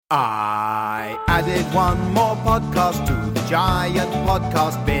I added one more podcast to the giant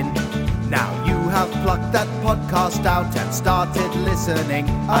podcast bin. Now you have plucked that podcast out and started listening.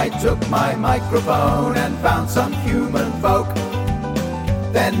 I took my microphone and found some human folk.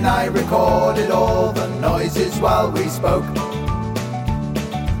 Then I recorded all the noises while we spoke.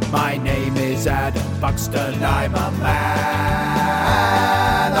 My name is Adam Buxton, I'm a man.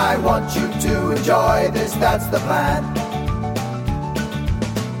 I want you to enjoy this, that's the plan.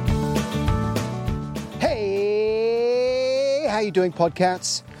 Hey, how you doing,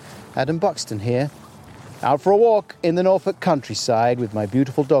 podcats? Adam Buxton here, out for a walk in the Norfolk countryside with my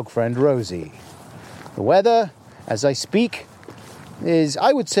beautiful dog friend Rosie. The weather, as I speak, is,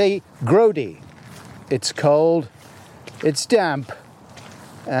 I would say, grody. It's cold, it's damp,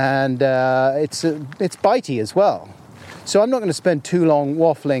 and it's bitey as well. So I'm not going to spend too long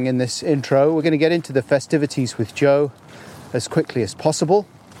waffling in this intro. We're going to get into the festivities with Joe as quickly as possible.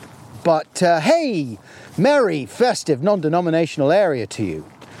 But hey, merry, festive, non-denominational area to you.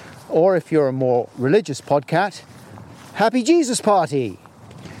 Or if you're a more religious podcat, happy Jesus party.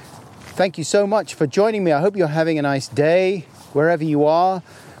 Thank you so much for joining me. I hope you're having a nice day wherever you are,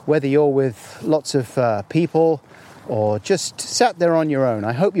 whether you're with lots of people or just sat there on your own.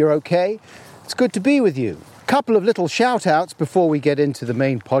 I hope you're okay. It's good to be with you. Couple of little shout outs before we get into the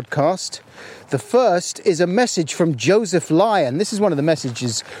main podcast. The first is a message from Joseph Lyon. This is one of the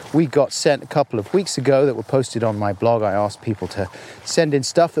messages we got sent a couple of weeks ago that were posted on my blog. I asked people to send in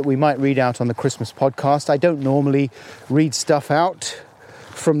stuff that we might read out on the Christmas podcast. I don't normally read stuff out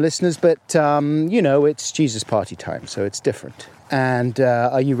from listeners, but it's Jesus party time, so it's different. And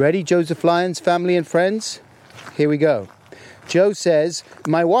are you ready, Joseph Lyon's family and friends? Here we go. Joe says,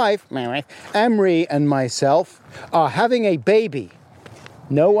 my wife, Amri, and myself are having a baby.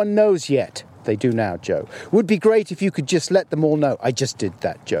 No one knows yet. They do now, Joe. Would be great if you could just let them all know. I just did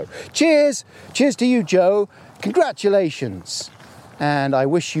that, Joe. Cheers! Cheers to you, Joe. Congratulations. And I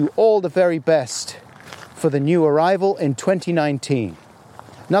wish you all the very best for the new arrival in 2019.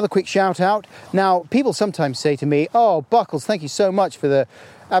 Another quick shout out. Now, people sometimes say to me, oh, Buckles, thank you so much for the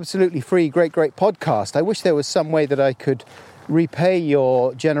absolutely free, great podcast. I wish there was some way that I could repay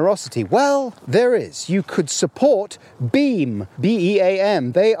your generosity. Well, there is. You could support Beam,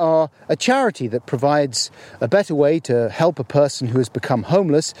 B-E-A-M. They are a charity that provides a better way to help a person who has become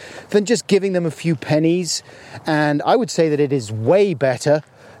homeless than just giving them a few pennies. And I would say that it is way better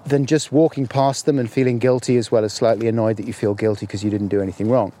than just walking past them and feeling guilty, as well as slightly annoyed that you feel guilty because you didn't do anything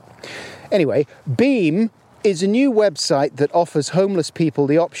wrong. Anyway, Beam is a new website that offers homeless people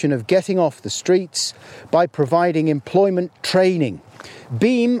the option of getting off the streets by providing employment training.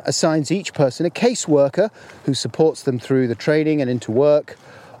 Beam assigns each person a caseworker who supports them through the training and into work,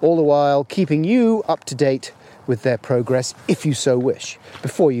 all the while keeping you up to date with their progress if you so wish.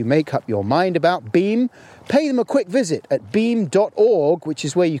 Before you make up your mind about Beam, pay them a quick visit at beam.org, which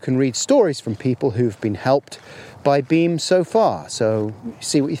is where you can read stories from people who've been helped by Beam so far. So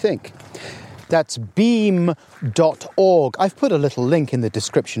see what you think. That's beam.org. I've put a little link in the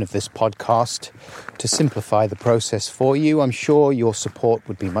description of this podcast to simplify the process for you. I'm sure your support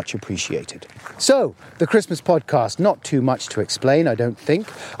would be much appreciated. So, the Christmas podcast, not too much to explain, I don't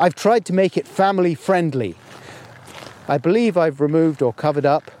think. I've tried to make it family friendly. I believe I've removed or covered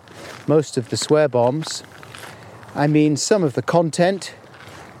up most of the swear bombs. I mean, some of the content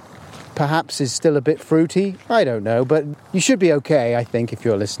perhaps is still a bit fruity. I don't know, but you should be okay, I think, if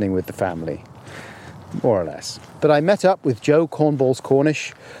you're listening with the family. More or less. But I met up with Joe Cornballs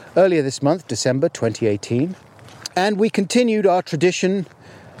Cornish earlier this month, December 2018, and we continued our tradition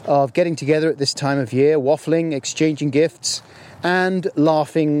of getting together at this time of year, waffling, exchanging gifts, and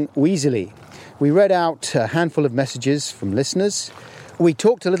laughing wheezily. We read out a handful of messages from listeners. We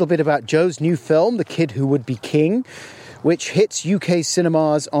talked a little bit about Joe's new film, The Kid Who Would Be King, which hits UK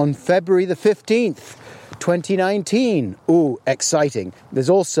cinemas on February the 15th. 2019. Ooh, exciting.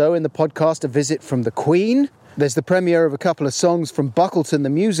 There's also in the podcast a visit from the Queen. There's the premiere of a couple of songs from Buckleton the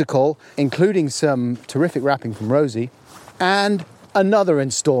Musical, including some terrific rapping from Rosie, and another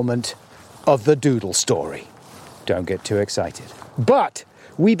installment of The Doodle Story. Don't get too excited. But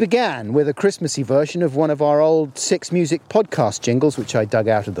we began with a Christmassy version of one of our old Six Music podcast jingles, which I dug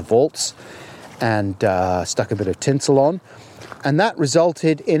out of the vaults and stuck a bit of tinsel on. And that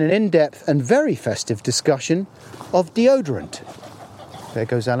resulted in an in-depth and very festive discussion of deodorant. There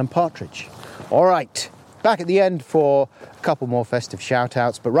goes Alan Partridge. All right, back at the end for a couple more festive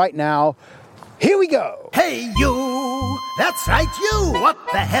shout-outs, but right now, here we go. Hey you, that's right you. What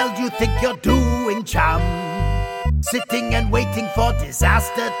the hell do you think you're doing, chum? Sitting and waiting for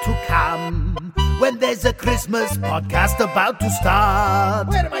disaster to come when there's a Christmas podcast about to start.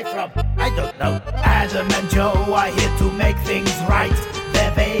 Where are my Adam and Joe are here to make things right.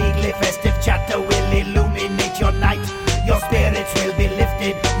 Their vaguely festive chatter will illuminate your night. Your spirits will be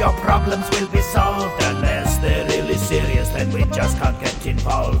lifted, your problems will be solved. Unless they're really serious, then we just can't get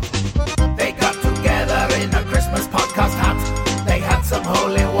involved. They got together in a Christmas podcast hut. They had some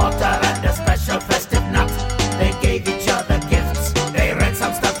holy water and a special festive nut. They gave each other gifts, they read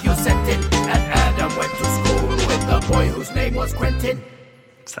some stuff you sent in. And Adam went to school with the boy whose name was Quentin.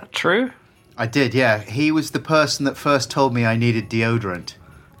 Is that true? I did, yeah. He was the person that first told me I needed deodorant.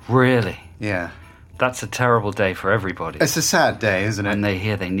 Really? Yeah. That's a terrible day for everybody. It's a sad day, isn't it? When they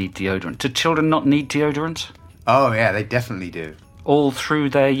hear they need deodorant. Do children not need deodorant? Oh, yeah, they definitely do. All through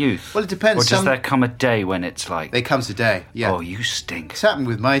their youth? Well, it depends. Or does there come a day when it's like... There comes a day, yeah. Oh, you stink. It's happened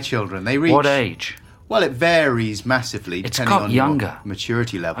with my children. They reach... What age? Well, it varies massively It's depending got on younger. your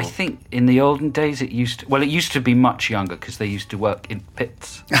maturity level. I think in the olden days it used to... Well, it used to be much younger because they used to work in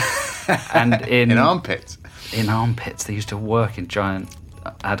pits. And in armpits. In armpits. They used to work in giant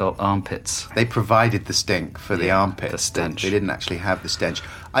adult armpits. They provided the stink for the armpits. The stench. They didn't actually have the stench.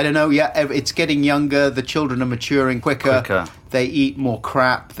 I don't know, yeah, it's getting younger. The children are maturing quicker. They eat more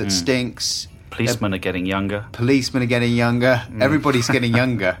crap that stinks. Policemen are getting younger. Policemen are getting younger. Everybody's getting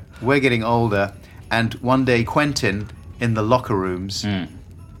younger. We're getting older. And one day Quentin, in the locker rooms,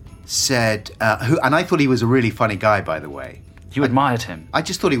 said... and I thought he was a really funny guy, by the way. You admired him? I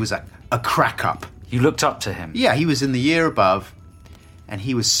just thought he was a crack-up. You looked up to him? Yeah, he was in the year above, and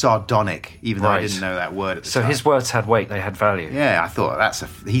he was sardonic, even though I didn't know that word at the time. So his words had weight, they had value? Yeah, I thought,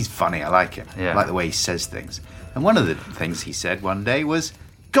 he's funny, I like him. Yeah. I like the way he says things. And one of the things he said one day was,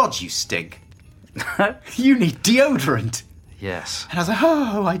 God, you stink. You need deodorant. Yes. And I was like,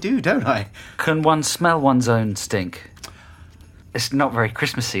 oh, I do, don't I? Can one smell one's own stink? It's not very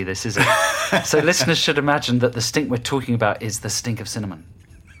Christmassy, this, is it? So listeners should imagine that the stink we're talking about is the stink of cinnamon,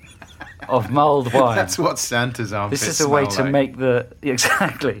 of mulled wine. That's what Santa's armpits This is a way to like. make the...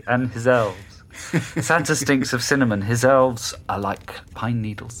 Exactly, and his elves. Santa stinks of cinnamon. His elves are like pine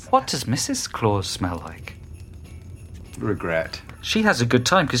needles. What does Mrs. Claus smell like? Regret. She has a good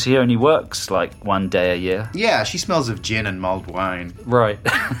time because he only works like one day a year. Yeah, she smells of gin and mulled wine. Right.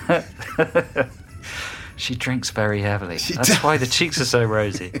 She drinks very heavily. That's why the cheeks are so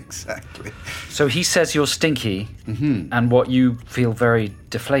rosy. Exactly. So he says you're stinky and what you feel very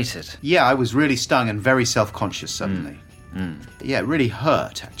deflated. Yeah, I was really stung and very self-conscious suddenly. Yeah, it really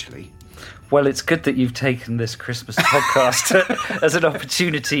hurt, actually. Well, it's good that you've taken this Christmas podcast as an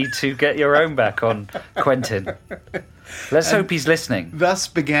opportunity to get your own back on Quentin. Let's hope he's listening. Thus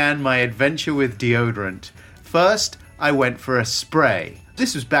began my adventure with deodorant. First, I went for a spray.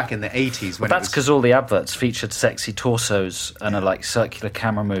 This was back in the 80s. When That's because all the adverts featured sexy torsos and a circular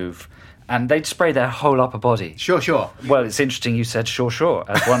camera move. And they'd spray their whole upper body. Sure. Well, it's interesting you said sure,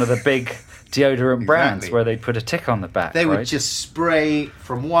 as one of the big deodorant brands where they'd put a tick on the back. They would just spray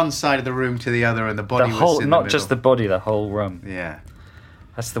from one side of the room to the other and the body was in the middle. Not just the body, the whole room. Yeah.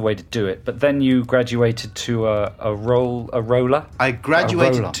 That's the way to do it. But then you graduated to a roller? I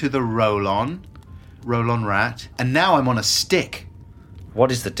graduated to the roll-on rat, and now I'm on a stick. What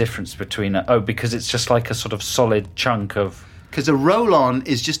is the difference between because it's just like a sort of solid chunk of... Because a roll-on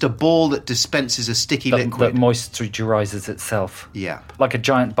is just a ball that dispenses a sticky liquid. That moisturizes itself. Yeah. Like a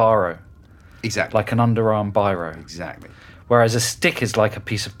giant biro. Exactly. Like an underarm biro. Exactly. Whereas a stick is like a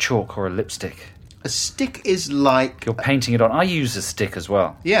piece of chalk or a lipstick. A stick is like... You're painting it on. I use a stick as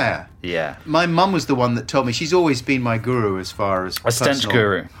well. Yeah. Yeah. My mum was the one that told me. She's always been my guru as far as a stench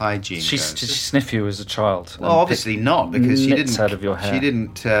guru. Hygiene Did she sniff you as a child? Well, obviously not, because she didn't... out of your hair. She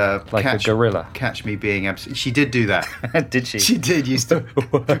didn't like a gorilla. Catch me being absolute... She did do that. Did she? She did. Used to...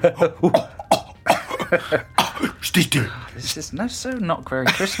 This is so not very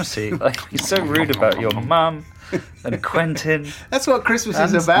Christmassy. You're so rude about your mum and Quentin. That's what Christmas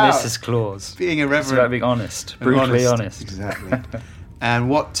is about. Mrs. Claus. Being irreverent. It's about being honest. Brutally honest. Exactly. And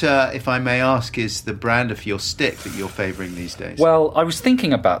what, if I may ask, is the brand of your stick that you're favouring these days? Well, I was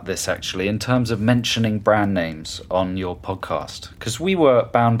thinking about this, actually, in terms of mentioning brand names on your podcast. Because we were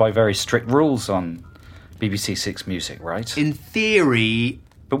bound by very strict rules on BBC Six Music, right? In theory...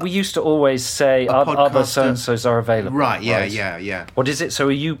 But we used to always say other so-and-sos are available. Right, yeah. What is it? So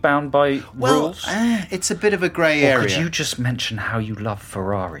are you bound by rules? It's a bit of a grey area. Or could you just mention how you love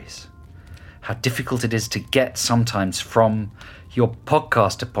Ferraris? How difficult it is to get sometimes from your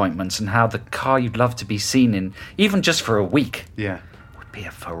podcast appointments and how the car you'd love to be seen in, even just for a week, would be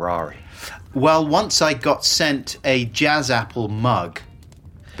a Ferrari. Well, once I got sent a Jazz Apple mug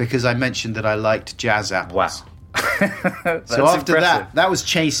because I mentioned that I liked Jazz Apples. Wow. So after that was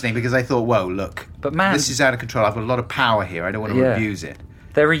chastening because I thought, whoa, look, but man, this is out of control. I've got a lot of power here. I don't want to abuse it.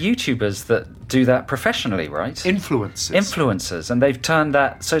 There are YouTubers that do that professionally, right? Influencers. And they've turned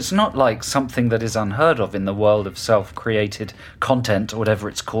that... So it's not like something that is unheard of in the world of self-created content or whatever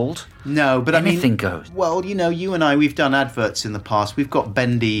it's called. No, but anything goes. Well, you and I, we've done adverts in the past. We've got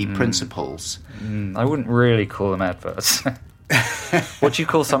bendy principles. I wouldn't really call them adverts. What do you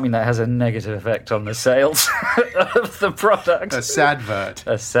call something that has a negative effect on the sales of the product? A sadvert.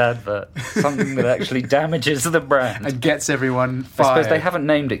 A sadvert. Something that actually damages the brand. And gets everyone fired. I suppose they haven't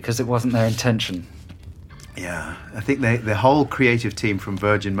named it because it wasn't their intention. Yeah. I think the whole creative team from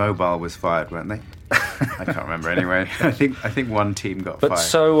Virgin Mobile was fired, weren't they? I can't remember anyway. I think one team got fired.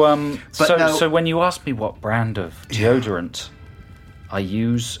 So when you ask me what brand of deodorant I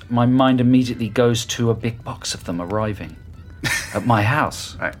use, my mind immediately goes to a big box of them arriving at my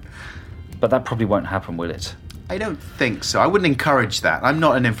house. Right. But that probably won't happen, will it? I don't think so. I wouldn't encourage that. I'm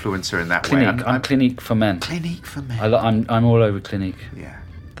not an influencer in that way. I'm Clinique for men. Clinique for men. I'm all over Clinique. Yeah.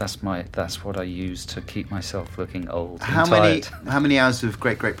 That's what I use to keep myself looking old How and tired. How many hours of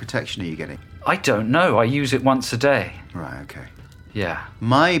great protection are you getting? I don't know. I use it once a day. Right, okay. Yeah.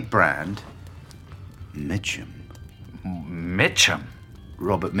 My brand, Mitchum. Mitchum?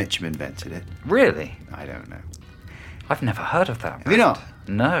 Robert Mitchum invented it. Really? I don't know. I've never heard of that brand. Have you not?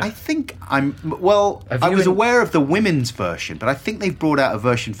 No. I think I was aware of the women's version, but I think they've brought out a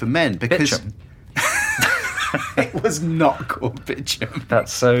version for men because... Bitchum. It was not called Bitchum.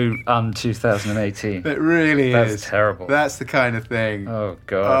 That's so un-2018. It really is. That's terrible. That's the kind of thing. Oh,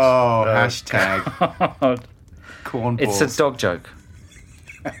 God. Hashtag. God. Cornballs. It's a dog joke.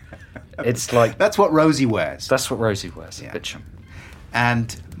 It's like... That's what Rosie wears. That's what Rosie wears, Yeah. Bitchum.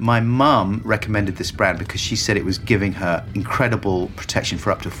 And my mum recommended this brand because she said it was giving her incredible protection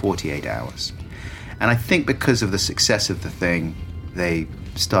for up to 48 hours. And I think because of the success of the thing, they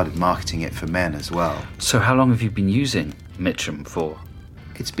started marketing it for men as well. So how long have you been using Mitchum for?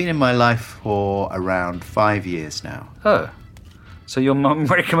 It's been in my life for around 5 years now. Oh. So your mum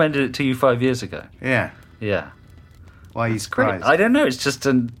recommended it to you 5 years ago? Yeah. Yeah. Why are you surprised? I don't know. It's just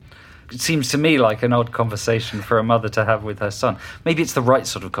it seems to me like an odd conversation for a mother to have with her son. Maybe it's the right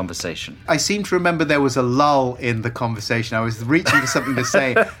sort of conversation. I seem to remember there was a lull in the conversation. I was reaching for something to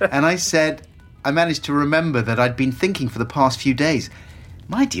say, and I managed to remember that I'd been thinking for the past few days,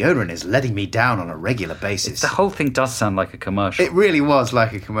 my deodorant is letting me down on a regular basis. The whole thing does sound like a commercial. It really was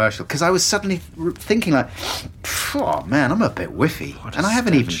like a commercial, because I was suddenly thinking like, oh man, I'm a bit whiffy, and I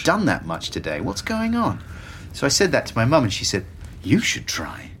haven't even done that much today. What's going on? So I said that to my mum, and she said, you should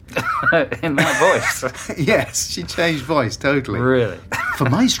try. In that voice? Yes, she changed voice totally. Really? For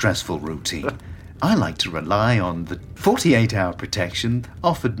my stressful routine, I like to rely on the 48-hour protection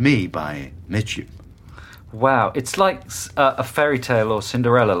offered me by Mitchum. Wow, it's like a fairy tale or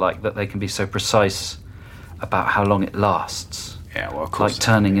Cinderella, like that they can be so precise about how long it lasts. Yeah, well, of course. Like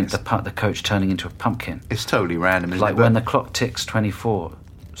turning into the coach turning into a pumpkin. It's totally random, isn't like it? when the clock ticks 24,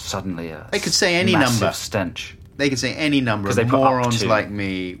 suddenly they could say any massive number. Stench. They could say any number. They of put up morons to. like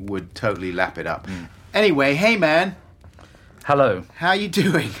me would totally lap it up. Anyway, hey man. Hello. How you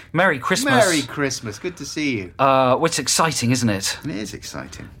doing? Merry Christmas. Merry Christmas. Good to see you. Well, it's exciting, isn't it? It is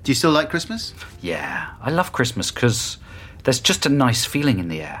exciting. Do you still like Christmas? Yeah, I love Christmas because there's just a nice feeling in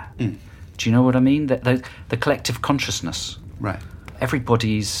the air. Do you know what I mean? The collective consciousness. Right.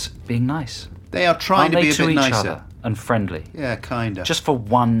 Everybody's being nice. They are trying Aren't to be they a bit each nicer. other and friendly. Yeah, kind of. Just for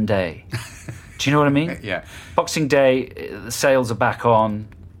one day. Do you know what I mean? Yeah. Boxing Day, the sales are back on.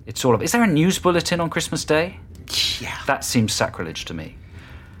 It's all of. Is there a news bulletin on Christmas Day? Yeah. That seems sacrilege to me.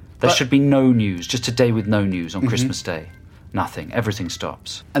 There should be no news, just a day with no news on Christmas Day. Nothing. Everything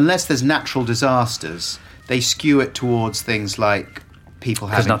stops. Unless there's natural disasters, they skew it towards things like people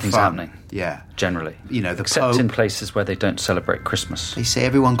having fun. Because nothing's happening. Yeah. Generally. You know, the Except Pope, in places where they don't celebrate Christmas. they say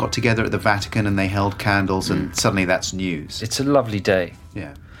everyone got together at the Vatican and they held candles and suddenly that's news. It's a lovely day.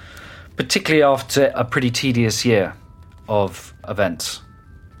 Yeah. Particularly after a pretty tedious year of events.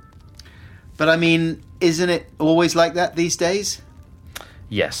 But I mean, isn't it always like that these days?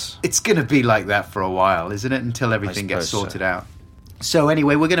 Yes. It's going to be like that for a while, isn't it? Until everything gets suppose sorted so. out. So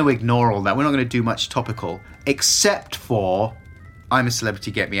anyway, we're going to ignore all that. We're not going to do much topical, except for I'm a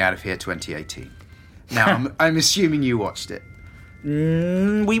Celebrity, Get Me Out of Here 2018. Now, I'm assuming you watched it.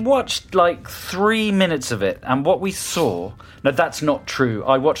 We watched like 3 minutes of it, and what we saw... No, that's not true.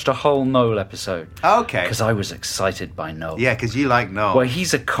 I watched a whole Noel episode. Okay. Because I was excited by Noel. Yeah, because you like Noel. Well,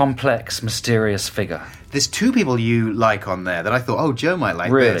 he's a complex, mysterious figure. There's two people you like on there that I thought, oh, Joe might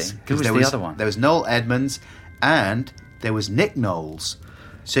like Really? this. Who was the other one? There was Noel Edmonds and there was Nick Knowles.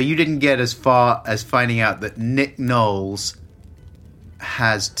 So you didn't get as far as finding out that Nick Knowles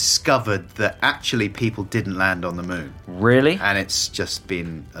has discovered that actually people didn't land on the moon. Really? And it's just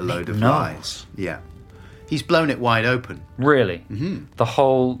been a load of knows. lies. Yeah. He's blown it wide open. Really? Mm-hmm. The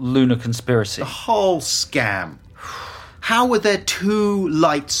whole lunar conspiracy. The whole scam. How were there 2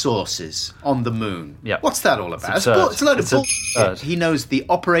 light sources on the moon? Yeah. What's that all about? It's absurd. It's a load of bullshit. absurd. He knows the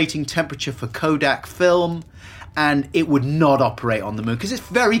operating temperature for Kodak film, and it would not operate on the moon because it's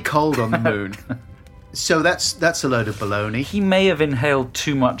very cold on the moon. So that's a load of baloney. He may have inhaled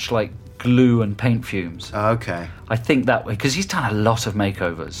too much like glue and paint fumes. Okay. I think that way, because he's done a lot of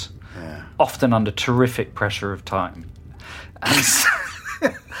makeovers, often under terrific pressure of time. And,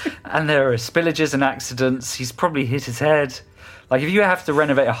 and there are spillages and accidents. He's probably hit his head. Like, if you have to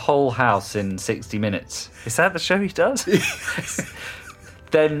renovate a whole house in 60 minutes, is that the show he does?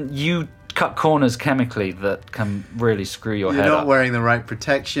 Then you cut corners chemically that can really screw your head up. You're not wearing the right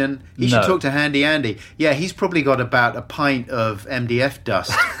protection. You should talk to Handy Andy. Yeah, he's probably got about a pint of MDF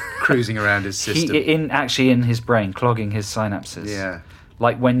dust cruising around his system. In his brain, clogging his synapses. Yeah.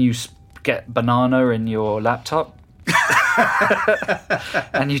 Like when you get banana in your laptop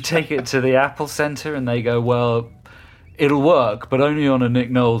and you take it to the Apple Center and they go, well, it'll work, but only on a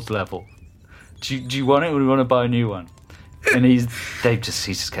Nick Knowles level. Do you want it, or do you want to buy a new one? And he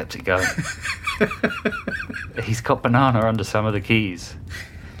just kept it going. He's got banana under some of the keys.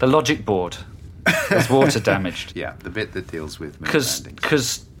 The logic board is water damaged. Yeah, the bit that deals with moon landings.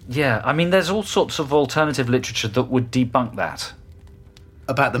 Because, I mean, there's all sorts of alternative literature that would debunk that.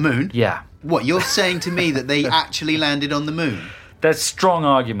 About the moon? Yeah. What, you're saying to me that they actually landed on the moon? There's strong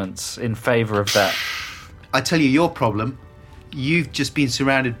arguments in favour of that. I tell you your problem. You've just been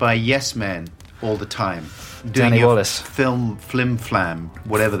surrounded by yes men all the time. Doing Danny your Wallace. film flim-flam,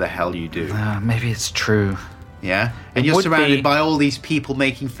 whatever the hell you do. Maybe it's true. Yeah? And you're surrounded by all these people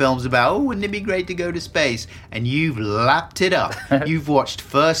making films about, wouldn't it be great to go to space? And you've lapped it up. You've watched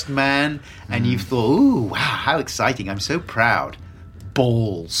First Man, and you've thought, ooh, wow, how exciting. I'm so proud.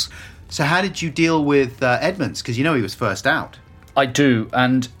 Balls. So how did you deal with Edmonds? Because you know he was first out. I do,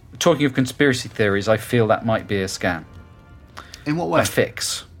 and talking of conspiracy theories, I feel that might be a scam. In what way? A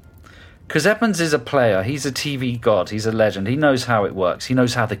fix. Because Edmonds is a player, he's a TV god, he's a legend, he knows how it works, he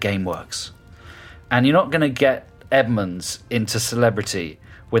knows how the game works. And you're not going to get Edmonds into celebrity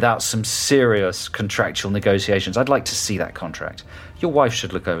without some serious contractual negotiations. I'd like to see that contract. Your wife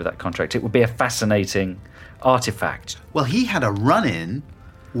should look over that contract. It would be a fascinating artifact. Well, he had a run-in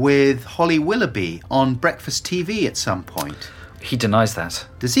with Holly Willoughby on Breakfast TV at some point. He denies that.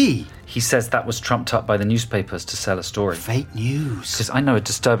 Does he? He says that was trumped up by the newspapers to sell a story. Fake news. Because I know a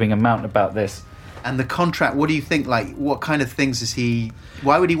disturbing amount about this. And the contract, what do you think? Like, what kind of things is he...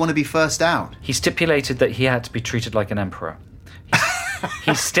 Why would he want to be first out? He stipulated that he had to be treated like an emperor.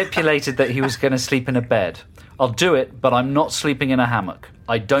 He stipulated that he was going to sleep in a bed. I'll do it, but I'm not sleeping in a hammock.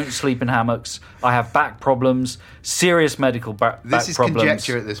 I don't sleep in hammocks. I have back problems, serious medical back problems. This is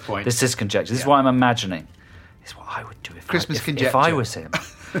conjecture at this point. This is conjecture. This is what I'm imagining. This is what I would do if I was him.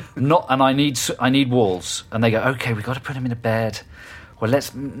 And I need walls. And they go, okay, we've got to put him in a bed. Well,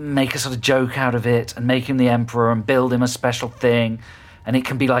 let's make a sort of joke out of it and make him the emperor and build him a special thing. And it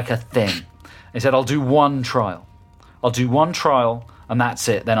can be like a thing. He said, I'll do one trial. And that's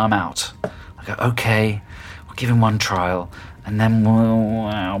it. Then I'm out. I go, okay, we'll give him one trial. And then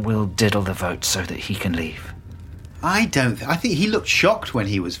we'll diddle the vote so that he can leave. I think he looked shocked when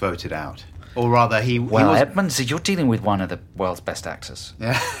he was voted out. Or rather, Edmonds, you're dealing with one of the world's best actors.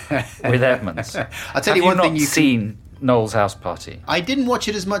 Yeah. With Edmonds. I'll tell you one thing. You've seen Noel's House Party? I didn't watch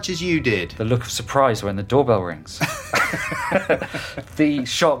it as much as you did. The look of surprise when the doorbell rings. The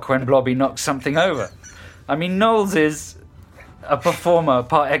shock when Blobby knocks something over. I mean, Noel's is a performer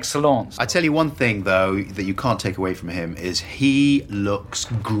par excellence. I tell you one thing, though, that you can't take away from him is he looks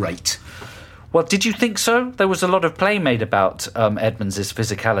great. Well, did you think so? There was a lot of play made about Edmonds'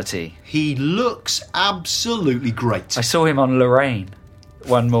 physicality. He looks absolutely great. I saw him on Lorraine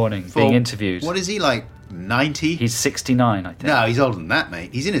one morning being interviewed. What is he, like 90? He's 69, I think. No, he's older than that,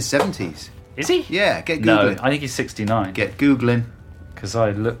 mate. He's in his 70s. Is he? Yeah, get Googling. No, I think he's 69. Get Googling. Because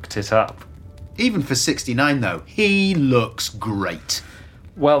I looked it up. Even for 69, though, he looks great.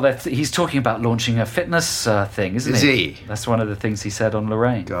 Well, he's talking about launching a fitness thing, isn't he? Is he? That's one of the things he said on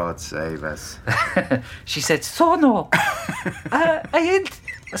Lorraine. God save us. She said, so Noel,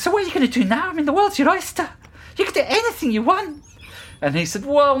 so what are you going to do now? I mean, the world's your oyster. You can do anything you want. And he said,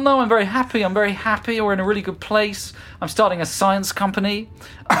 well, no, I'm very happy. We're in a really good place. I'm starting a science company.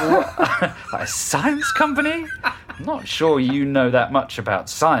 A science company? I'm not sure you know that much about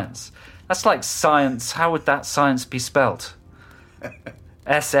science. That's like science. How would that science be spelt?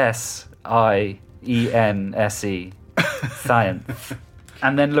 SSIENSE. Science.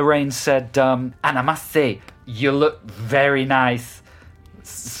 And then Lorraine said, and I must say, you look very nice.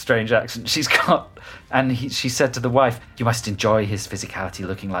 Strange accent she's got. And she said to the wife, you must enjoy his physicality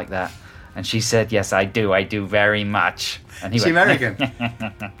looking like that. And she said, yes, I do very much. And he Is she went,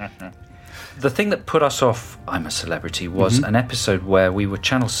 American? The thing that put us off I'm a Celebrity was an episode where we were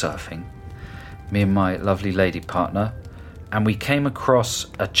channel surfing, me and my lovely lady partner, and we came across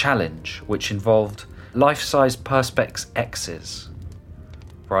a challenge which involved life-size Perspex X's.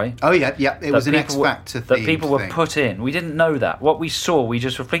 Right? Oh, yeah. It was an X Factor that themed people were thing. put in. We didn't know that. What we saw, we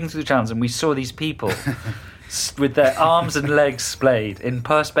just were flicking through the channels and we saw these people with their arms and legs splayed in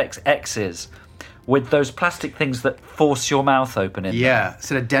Perspex X's with those plastic things that force your mouth open in them. Yeah,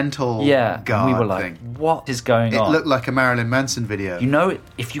 sort of dental Yeah, guard and we were like, thing. what is going on? It looked like a Marilyn Manson video. You know,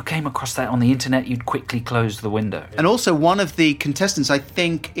 if you came across that on the internet, you'd quickly close the window. And also one of the contestants, I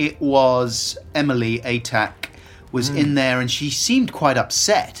think it was Emily Atack, was in there and she seemed quite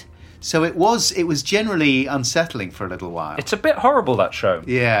upset. So it was generally unsettling for a little while. It's a bit horrible, that show.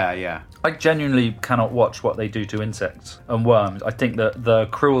 Yeah. I genuinely cannot watch what they do to insects and worms. I think that the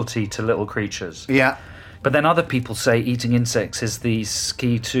cruelty to little creatures. Yeah. But then other people say eating insects is the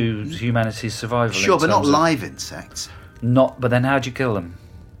key to humanity's survival. Sure, but not live insects. But then how'd you kill them?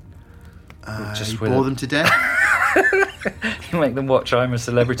 You bore them to death? You make them watch I'm a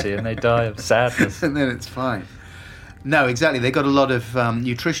Celebrity and they die of sadness. And then it's fine. No, exactly. They got a lot of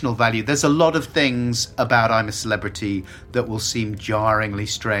nutritional value. There's a lot of things about I'm a Celebrity that will seem jarringly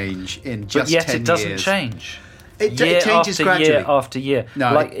strange in just 10 years. But yet it doesn't change. It year changes after gradually. year after year.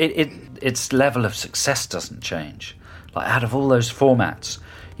 No, like its level of success doesn't change. Like out of all those formats,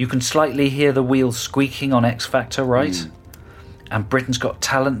 you can slightly hear the wheels squeaking on X Factor, right? And Britain's Got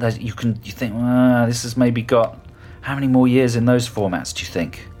Talent. That you think this has maybe got how many more years in those formats? Do you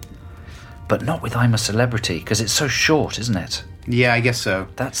think? But not with I'm a Celebrity, because it's so short, isn't it? Yeah, I guess so.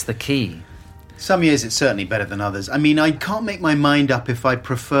 That's the key. Some years it's certainly better than others. I mean, I can't make my mind up if I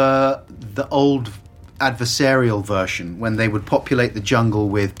prefer the old adversarial version when they would populate the jungle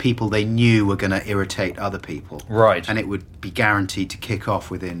with people they knew were going to irritate other people. Right. And it would be guaranteed to kick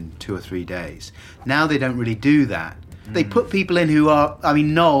off within 2 or 3 days. Now they don't really do that. They put people in who are... I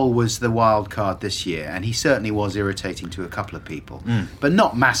mean, Noel was the wild card this year, and he certainly was irritating to a couple of people. But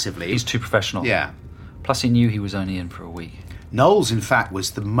not massively. He's too professional. Yeah. Plus he knew he was only in for a week. Knowles, in fact,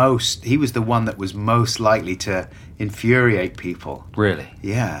 was he was the one that was most likely to infuriate people. Really?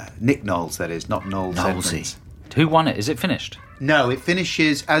 Yeah. Nick Knowles, that is, not Knowles Edmonds. Who won it? Is it finished? No, it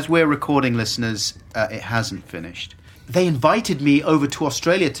finishes, as we're recording, listeners, it hasn't finished. They invited me over to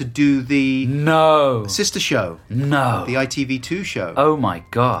Australia to do the sister show. No. The ITV2 show. Oh my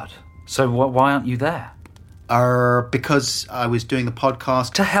God. So why aren't you there? Because I was doing the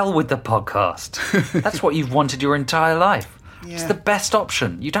podcast. To hell with the podcast. That's what you've wanted your entire life. Yeah. It's the best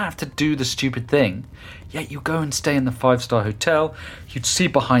option. You don't have to do the stupid thing. Yet you go and stay in the 5-star hotel. You'd see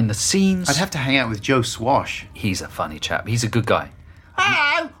behind the scenes. I'd have to hang out with Joe Swash. He's a funny chap. He's a good guy.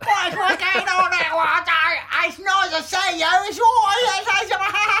 Hello, what's going on now? It's nice to see you. It's all.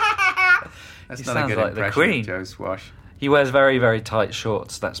 That's He not a sounds good like the impression Queen. of Joe Swash. He wears very, very tight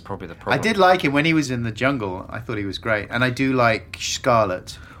shorts. That's probably the problem. I did like him when he was in the jungle. I thought he was great. And I do like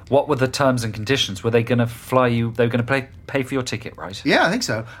Scarlett. What were the terms and conditions? Were they going to fly you? They were going to pay for your ticket, right? Yeah, I think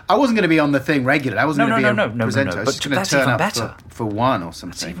so. I wasn't going to be on the thing regularly. I wasn't going to be a presenter. I was just But going to that's turn even up better. for one or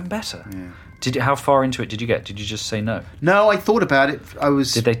something. That's even better. Yeah. How far into it did you get? Did you just say no? No, I thought about it.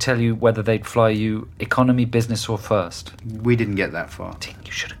 Did they tell you whether they'd fly you economy, business, or first? We didn't get that far. I think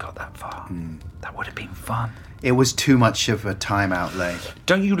you should have got that far. That would have been fun. It was too much of a time outlay.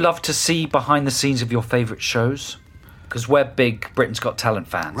 Don't you love to see behind the scenes of your favourite shows? Because we're big Britain's Got Talent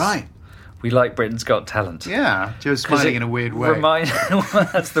fans. Right. We like Britain's Got Talent. Yeah, Joe's smiling in a weird way.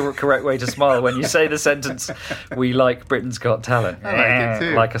 That's the correct way to smile when you say the sentence, we like Britain's Got Talent. I like it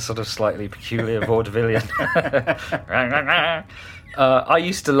too. Like a sort of slightly peculiar vaudevillian. I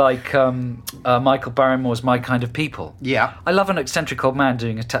used to like Michael Barrymore's My Kind of People. Yeah. I love an eccentric old man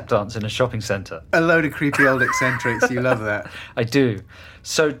doing a tap dance in a shopping centre. A load of creepy old eccentrics. You love that. I do.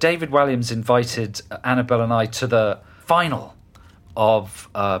 So David Walliams invited Annabelle and I to the final of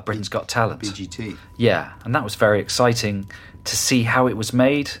Britain's Got Talent. BGT. Yeah, and that was very exciting to see how it was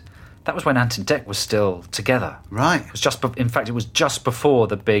made. That was when Ant and Dec was still together. Right. It was in fact, it was just before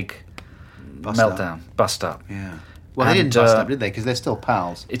the big bust up. Yeah. Well, they didn't bust up, did they? Because they're still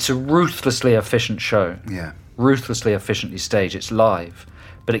pals. It's a ruthlessly efficient show. Yeah. Ruthlessly efficiently staged. It's live.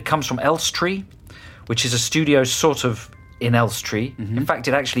 But it comes from Elstree, which is a studio sort of in Elstree. In fact,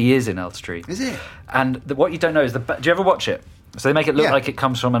 it actually is in Elstree. Is it? And what you don't know is, do you ever watch it? So they make it look like it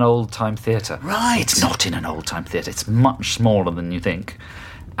comes from an old-time theatre. Right. It's not in an old-time theatre. It's much smaller than you think.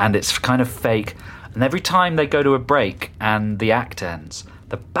 And it's kind of fake. And every time they go to a break and the act ends,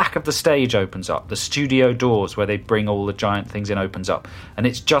 the back of the stage opens up. The studio doors where they bring all the giant things in opens up. And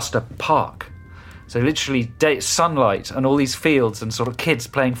it's just a park. So literally sunlight and all these fields and sort of kids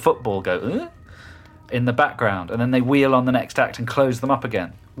playing football go in the background. And then they wheel on the next act and close them up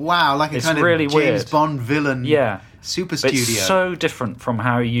again. Wow, like a kind of really James weird. Bond villain super studio. It's so different from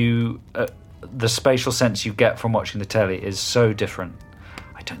how you... the spatial sense you get from watching the telly is so different.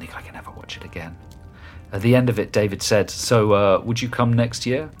 I don't think I can ever watch it again. At the end of it, David said, so would you come next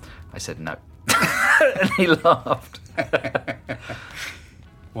year? I said no. And he laughed.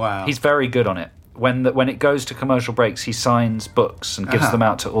 Wow. He's very good on it. When it goes to commercial breaks, he signs books and gives them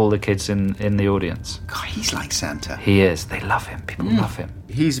out to all the kids in the audience. God, he's like Santa. He is. They love him. People love him.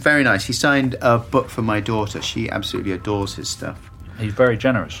 He's very nice. He signed a book for my daughter. She absolutely adores his stuff. He's very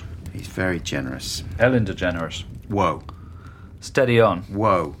generous. He's very generous. Ellen DeGeneres. Whoa. Steady on.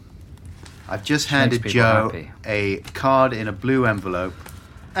 Whoa. I've just Makes handed people Joe happy. a card in a blue envelope,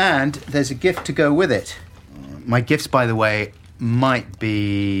 and there's a gift to go with it. My gifts, by the way, might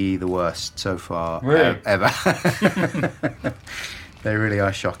be the worst so far ever. They really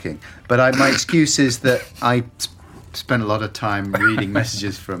are shocking. But my excuse is that I spent a lot of time reading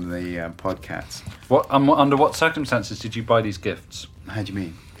messages from the podcasts. Under what circumstances did you buy these gifts? How do you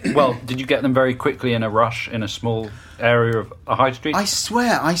mean? Well, did you get them very quickly in a rush in a small area of a high street? I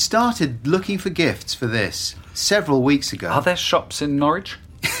swear, I started looking for gifts for this several weeks ago. Are there shops in Norwich?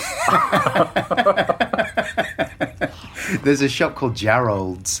 There's a shop called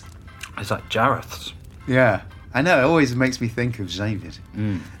Jarrold's. Is that Jareth's? Yeah. I know, it always makes me think of David.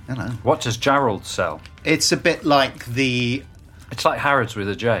 I know. What does Jarrold sell? It's a bit like the... It's like Harrods with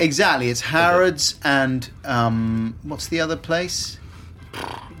a J. Exactly, it's Harrods and... what's the other place?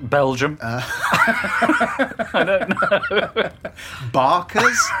 Belgium. I don't know.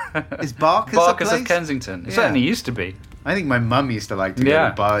 Barker's? Is Barker's a Barker's place? of Kensington. It Yeah. certainly used to be. I think my mum used to like to go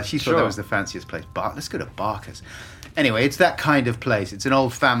to Barker's. She thought sure. that was the fanciest place. Let's go to Barker's. Anyway, it's that kind of place. It's an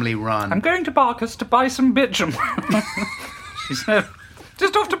old family run. I'm going to Barker's to buy some bitchum. She said,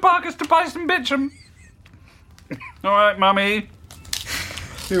 just off to Barker's to buy some bitchum. All right, Mummy.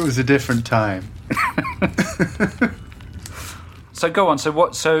 It was a different time. So go on. So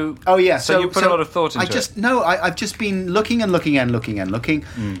what? So Oh yeah. So you put a lot of thought into it. I've just been looking and looking and looking and looking,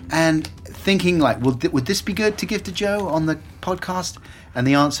 and thinking like, would this be good to give to Joe on the podcast? And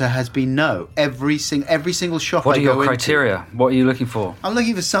the answer has been no. Every single shop. What I are go your criteria? What are you looking for? I'm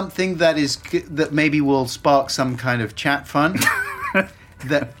looking for something that maybe will spark some kind of chat fun,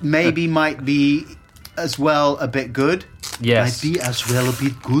 that maybe might be as well a bit good. Yes. Might be as well a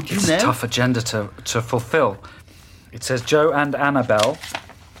bit good. It's a tough agenda to fulfill. It says Joe and Annabelle,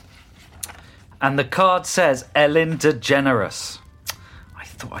 and the card says Ellen DeGeneres. I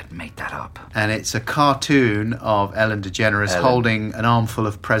thought I'd made that up. And it's a cartoon of Ellen DeGeneres holding an armful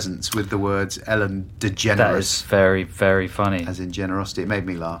of presents with the words Ellen DeGeneres. That is very, very funny. As in generosity. It made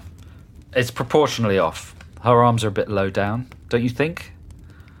me laugh. It's proportionally off. Her arms are a bit low down, don't you think?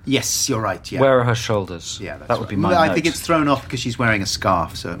 Yes, you're right, yeah. Where are her shoulders? Yeah, that's that would right. be my I note. think it's thrown off because she's wearing a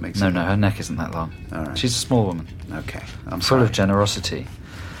scarf, so it makes No, it... her neck isn't that long. All right. She's a small woman. Okay, I'm Full sorry. of generosity.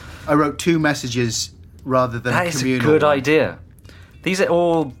 I wrote 2 messages rather than That is a communal good one. idea. These are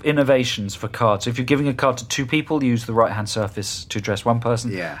all innovations for cards. So if you're giving a card to 2 people, use the right-hand surface to address 1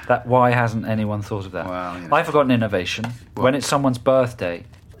 person. Yeah. Why hasn't anyone thought of that? Well, you know. I forgot an innovation. When it's someone's birthday,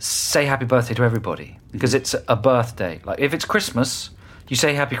 say happy birthday to everybody. Because it's a birthday. Like, if it's Christmas, you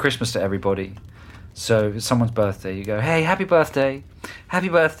say happy Christmas to everybody. So if it's someone's birthday, you go, hey, happy birthday. Happy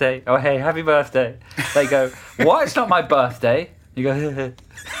birthday. Oh, hey, happy birthday. They go, what? It's not my birthday. You go,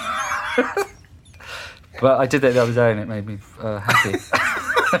 But I did that the other day and it made me happy.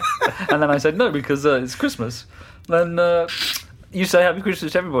 And then I said, no, because it's Christmas. Then you say happy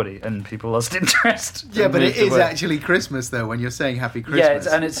Christmas to everybody and people lost interest. Yeah, but it Moved is away. actually Christmas, though, when you're saying happy Christmas.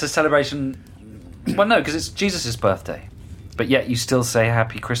 Yeah, and it's a celebration. Well, no, because it's Jesus' birthday. But yet you still say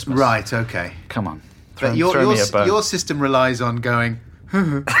happy Christmas. Right, okay. Come on. But Throw me a bone. your system relies on going...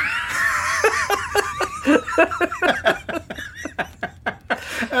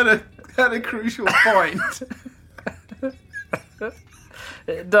 at a crucial point.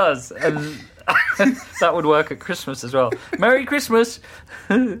 It does. And that would work at Christmas as well. Merry Christmas!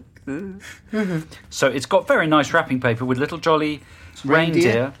 So it's got very nice wrapping paper with little jolly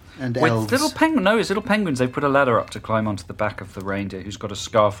reindeer. And with elves. little penguins. No, it's little penguins. They've put a ladder up to climb onto the back of the reindeer who's got a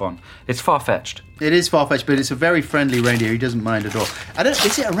scarf on. It's far-fetched. It is far-fetched, but it's a very friendly reindeer. He doesn't mind at all.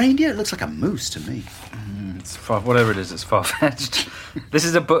 Is it a reindeer? It looks like a moose to me. It's whatever it is, it's far-fetched. This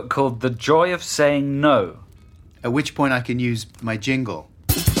is a book called The Joy of Saying No. At which point I can use my jingle.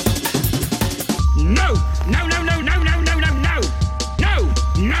 No! No, no, no, no, no, no, no, no! No!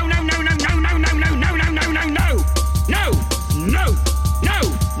 No, no, no, no, no, no, no, no, no, no, no, no, no! No! No! No!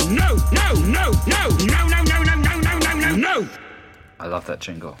 No! No! No! No! No! No! No! No! No! No! No! No! No! I love that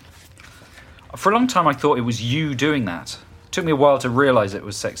jingle. For a long time I thought it was you doing that. It took me a while to realise it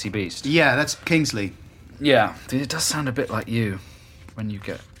was Sexy Beast. Yeah, that's Kingsley. Yeah, it does sound a bit like you when you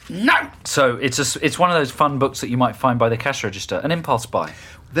get... No! So it's one of those fun books that you might find by the cash register, an impulse buy.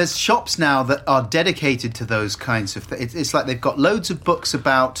 There's shops now that are dedicated to those kinds of things. It's like they've got loads of books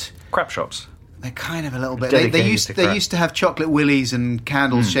about... Crap shops. They're kind of a little bit... Dedicated They used to have chocolate willies and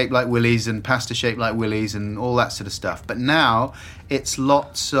candles shaped like willies and pasta shaped like willies and all that sort of stuff. But now it's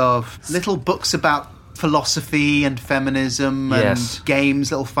lots of little books about philosophy and feminism and games,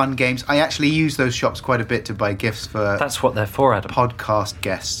 little fun games. I actually use those shops quite a bit to buy gifts for... That's what they're for, Adam. Podcast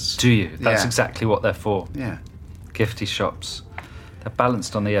guests. Do you? That's exactly what they're for. Yeah. Gifty shops. They're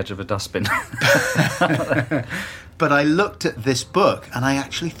balanced on the edge of a dustbin. But I looked at this book and I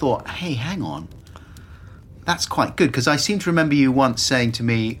actually thought, hey, hang on. That's quite good, because I seem to remember you once saying to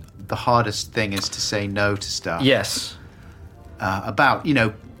me the hardest thing is to say no to stuff. Yes. About,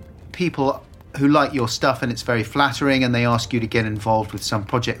 people who like your stuff and it's very flattering and they ask you to get involved with some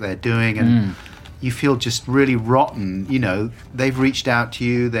project they're doing and you feel just really rotten. They've reached out to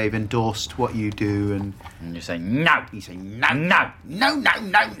you, they've endorsed what you do and you say no. You say no. No! No! No!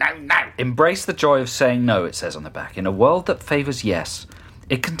 No! No! No! Embrace the joy of saying no, it says on the back. In a world that favours yes,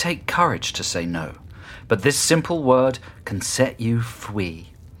 it can take courage to say no. But this simple word can set you free.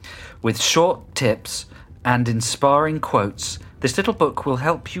 With short tips and inspiring quotes, this little book will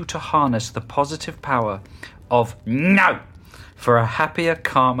help you to harness the positive power of no for a happier,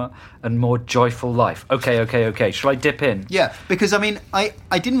 calmer, and more joyful life. Okay. Shall I dip in? Yeah, because, I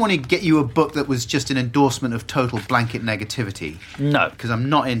didn't want to get you a book that was just an endorsement of total blanket negativity. No. Because I'm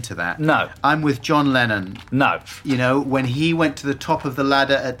not into that. No. I'm with John Lennon. No. When he went to the top of the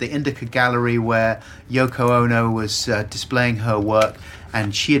ladder at the Indica Gallery where Yoko Ono was displaying her work,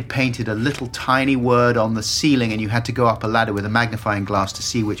 and she had painted a little tiny word on the ceiling and you had to go up a ladder with a magnifying glass to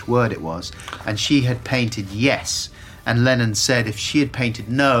see which word it was. And she had painted yes. And Lennon said if she had painted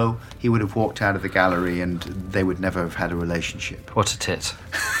no, he would have walked out of the gallery and they would never have had a relationship. What a tit.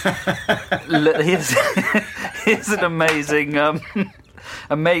 Here's an amazing...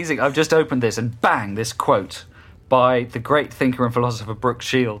 amazing... I've just opened this and bang, this quote by the great thinker and philosopher Brooke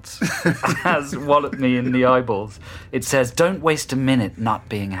Shields has walloped me in the eyeballs. It says, don't waste a minute not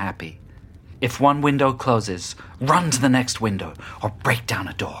being happy. If one window closes, run to the next window or break down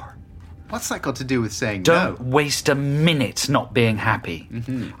a door. What's that got to do with saying Don't no? waste a minute not being happy.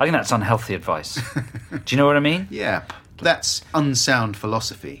 Mm-hmm. I think that's unhealthy advice. Do you know what I mean? Yeah. That's unsound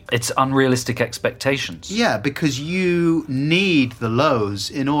philosophy. It's unrealistic expectations. Yeah, because you need the lows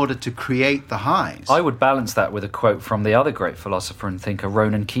in order to create the highs. I would balance that with a quote from the other great philosopher and thinker,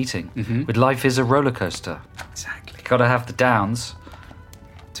 Ronan Keating. Mm-hmm. With life is a roller coaster. Exactly. You've got to have the downs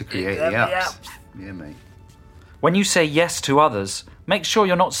to create the ups. Yeah, mate. When you say yes to others, make sure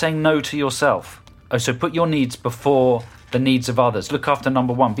you're not saying no to yourself. Oh, so put your needs before the needs of others. Look after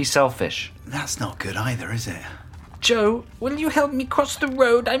number one. Be selfish. That's not good either, is it? Joe, will you help me cross the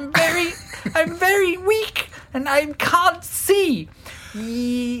road? I'm very weak and I can't see.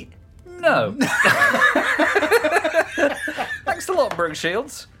 No. Thanks a lot, Brooke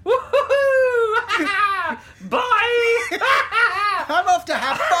Shields. Woohoo! Bye! I'm off to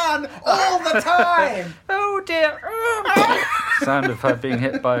have fun all the time! Oh dear. Sound of her being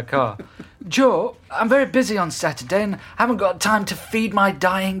hit by a car. Joe, I'm very busy on Saturday and haven't got time to feed my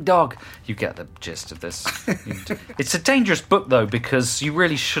dying dog. You get the gist of this. It's a dangerous book, though, because you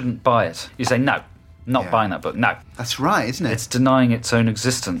really shouldn't buy it. You say, no, not buying that book, no. That's right, isn't it? It's denying its own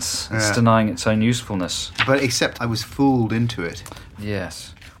existence. It's denying its own usefulness. But except I was fooled into it.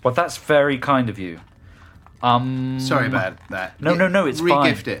 Yes. Well, that's very kind of you. Sorry about that. No, it's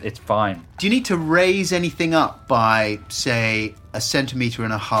fine. Regift it. It's fine. Do you need to raise anything up by, say, 1.5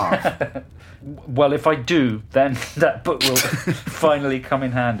 centimetres? Well, if I do, then that book will finally come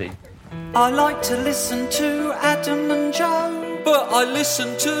in handy. I like to listen to Adam and Joe, but I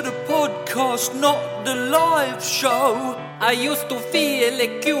listen to the podcast, not the live show. I used to feel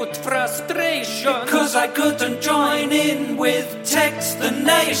acute frustration because I couldn't join in with Text the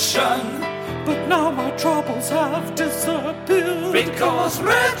Nation. But now my troubles have disappeared because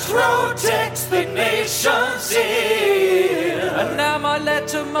Retro Text the Nation's here. And now my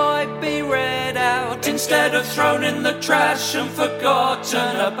letter might be read out instead of thrown in the trash and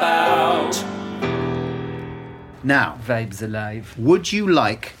forgotten about. Now, Vibes alive. would you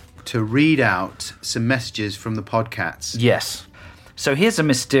like to read out some messages from the podcasts? Yes. So here's a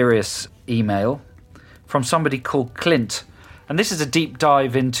mysterious email from somebody called Clint. And this is a deep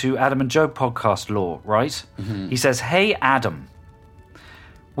dive into Adam and Joe podcast lore, right? Mm-hmm. He says, "Hey, Adam.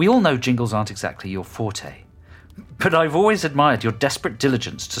 We all know jingles aren't exactly your forte, but I've always admired your desperate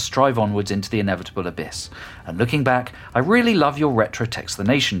diligence to strive onwards into the inevitable abyss. And looking back, I really love your Retro Text the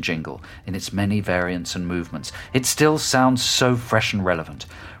Nation jingle in its many variants and movements. It still sounds so fresh and relevant.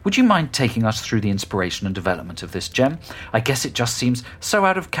 Would you mind taking us through the inspiration and development of this gem? I guess it just seems so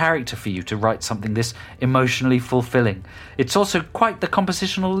out of character for you to write something this emotionally fulfilling. It's also quite the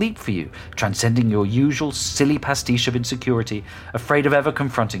compositional leap for you, transcending your usual silly pastiche of insecurity, afraid of ever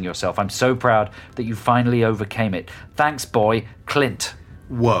confronting yourself. I'm so proud that you finally overcame it. Thanks, boy, Clint."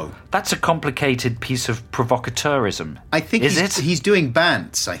 Whoa. That's a complicated piece of provocateurism. I think he's doing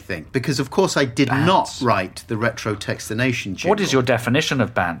bants, I think, because of course I did not write the Retro Text the Nation jingle. What is your definition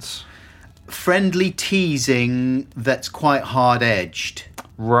of bants? Friendly teasing that's quite hard-edged.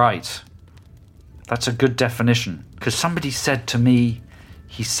 Right. That's a good definition. Because somebody said to me,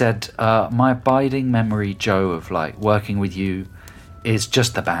 he said, my abiding memory, Joe, of like working with you is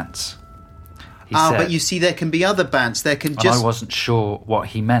just the bants. But you see, there can be other bants. There can just... I wasn't sure what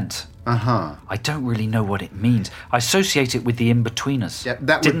he meant. Uh-huh. I don't really know what it means. I associate it with the in-betweeners.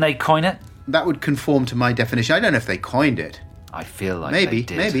 Yeah, Didn't they coin it? That would conform to my definition. I don't know if they coined it. I feel like they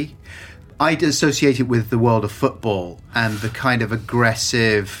did. Maybe. I'd associate it with the world of football and the kind of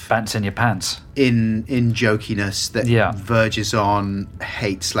aggressive... Bants in your pants. In jokiness that verges on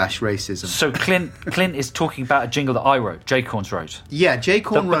hate/racism. So Clint is talking about a jingle that I wrote, J. Corns wrote. Yeah, J.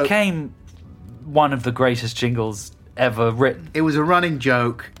 Corn wrote... That became one of the greatest jingles ever written. It was a running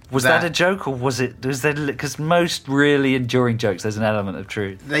joke. Was that a joke, or was there? Because most really enduring jokes, there's an element of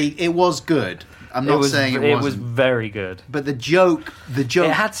truth. It was good. I'm not saying it wasn't. It was very good. But the joke...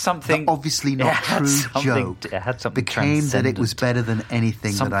 It had something... obviously not true joke. It had something became that it was better than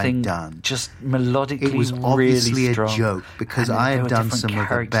anything that I'd done. Just melodically it was obviously really strong. A joke because I had done some of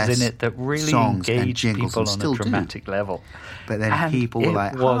the best in it that really songs engaged and jingles people and on a dramatic level. But then people were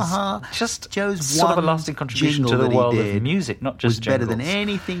like, just Joe's sort of a lasting contribution to the world of music, not just jingles. Better than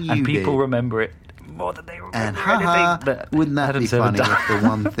anything you did. And people remember it more than they remember anything. Wouldn't that be funny if the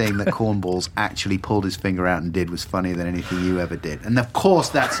one thing that Cornballs actually pulled his finger out and did was funnier than anything you ever did? And of course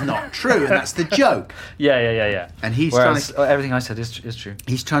that's not true, and that's the joke. Yeah. And he's trying to... everything I said is true.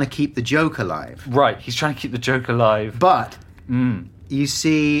 He's trying to keep the joke alive. Right, he's trying to keep the joke alive. But, you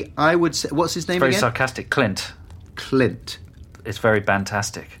see, I would say... What's his name very again? Very sarcastic. Clint. It's very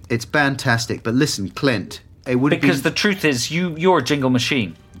bantastic. It's bantastic, but listen, Clint, it would because the truth is, you're a jingle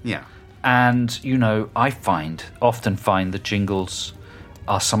machine. Yeah. And, I often find that jingles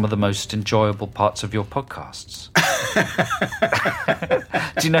are some of the most enjoyable parts of your podcasts.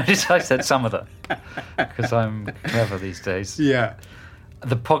 Do you notice I said some of them? Because I'm clever these days. Yeah.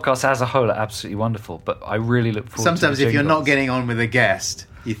 The podcasts as a whole are absolutely wonderful, but I really look forward Sometimes to the if you're not getting on with a guest,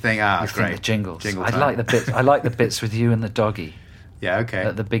 you think, great. Think the jingles. Jingle I time. like the bits with you and the doggy. Yeah, okay.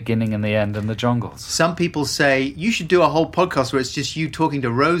 At the beginning and the end and the jongles. Some people say, you should do a whole podcast where it's just you talking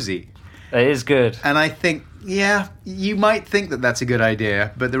to Rosie. It is good. And I think, you might think that that's a good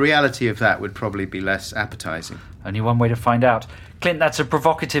idea, but the reality of that would probably be less appetizing. Only one way to find out. Clint, that's a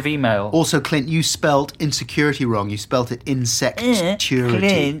provocative email. Also, Clint, you spelt insecurity wrong. You spelt it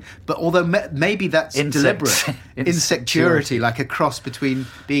insecturity. But although maybe that's deliberate. Insecurity, like a cross between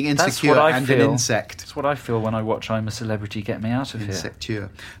being insecure and an insect. That's what I feel when I watch I'm a Celebrity, Get Me Out of Here. Insecure.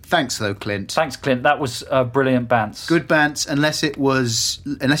 Thanks, though, Clint. Thanks, Clint. That was brilliant bants. Good bants,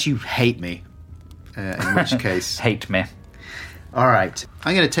 unless you hate me, in which case... Hate me. All right.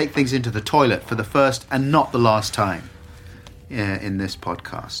 I'm going to take things into the toilet for the first and not the last time in this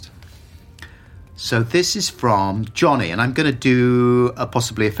podcast. So this is from Johnny, and I'm going to do a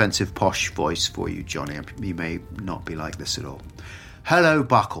possibly offensive posh voice for you, Johnny. You may not be like this at all. Hello,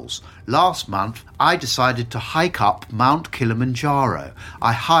 Buckles. Last month, I decided to hike up Mount Kilimanjaro.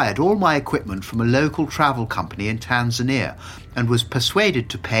 I hired all my equipment from a local travel company in Tanzania and was persuaded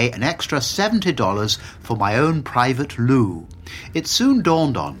to pay an extra $70 for my own private loo. It soon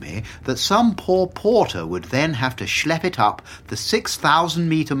dawned on me that some poor porter would then have to schlep it up the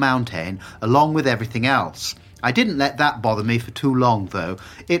 6,000-metre mountain along with everything else. I didn't let that bother me for too long, though.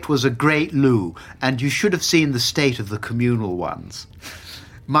 It was a great loo, and you should have seen the state of the communal ones.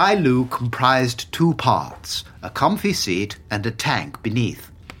 My loo comprised 2 parts, a comfy seat and a tank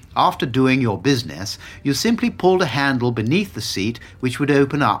beneath. After doing your business, you simply pulled a handle beneath the seat which would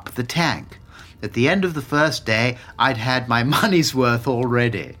open up the tank. At the end of the first day, I'd had my money's worth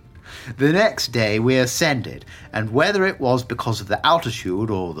already. The next day we ascended, and whether it was because of the altitude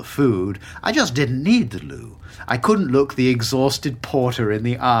or the food, I just didn't need the loo. I couldn't look the exhausted porter in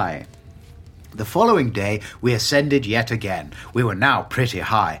the eye. The following day, we ascended yet again. We were now pretty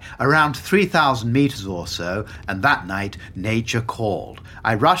high, around 3,000 metres or so, and that night nature called.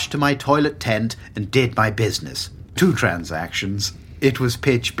 I rushed to my toilet tent and did my business. 2 transactions. It was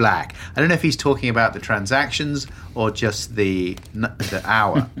pitch black. I don't know if he's talking about the transactions or just the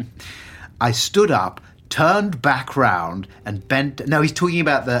hour. I stood up, turned back round and bent... No, he's talking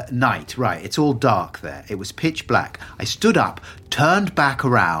about the night. Right, it's all dark there. It was pitch black. I stood up, turned back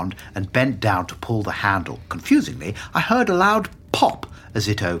around and bent down to pull the handle. Confusingly, I heard a loud pop as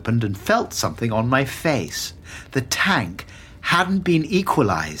it opened and felt something on my face. The tank hadn't been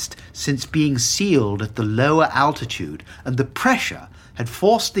equalised since being sealed at the lower altitude, and the pressure had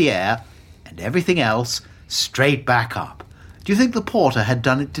forced the air and everything else straight back up. Do you think the porter had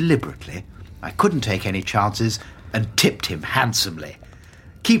done it deliberately? I couldn't take any chances and tipped him handsomely.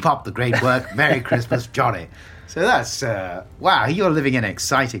 Keep up the great work. Merry Christmas, Johnny. So that's, wow, you're living an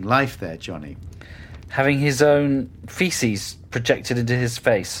exciting life there, Johnny. Having his own feces projected into his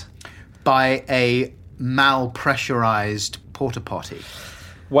face. By a mal-pressurised porta potty.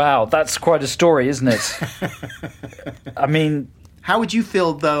 Wow, that's quite a story, isn't it? I mean... How would you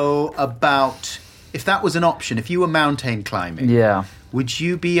feel, though, about... If that was an option, if you were mountain climbing... Yeah. Would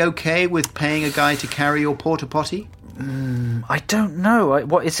you be okay with paying a guy to carry your porta potty? I don't know.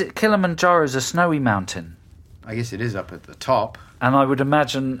 What is it? Kilimanjaro's a snowy mountain. I guess it is up at the top. And I would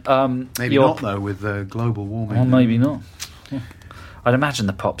imagine... maybe not, though, with global warming. Well, maybe not. Yeah. I'd imagine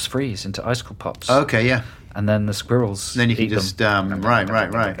the pops freeze into icicle pops. Okay, yeah. And then the squirrels then you can eat just... them. Right.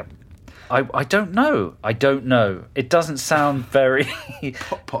 I don't know. I don't know. It doesn't sound very...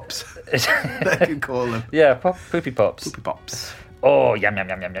 Pops. They could call them. Yeah, poopy pops. Poopy pops. Oh, yum, yum,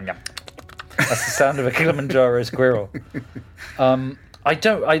 yum, yum, yum, yum. That's the sound of a Kilimanjaro squirrel.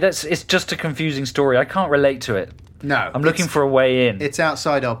 It's just a confusing story. I can't relate to it. No. I'm looking for a way in. It's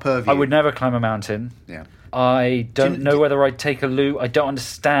outside our purview. I would never climb a mountain. Yeah. I don't know whether I'd take a loo. I don't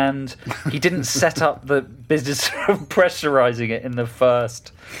understand. He didn't set up the business of pressurising it in the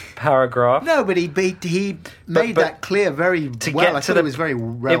first paragraph. No, but he made that clear very well. I thought it was very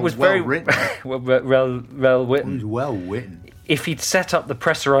well written. well written. It was well written. If he'd set up the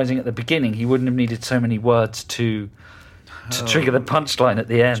pressurising at the beginning, he wouldn't have needed so many words to trigger the punchline at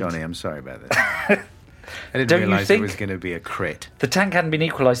the end. Johnny, I'm sorry about this. I didn't realise it was going to be a crit. The tank hadn't been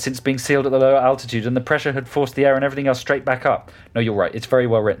equalised since being sealed at the lower altitude, and the pressure had forced the air and everything else straight back up. No, you're right. It's very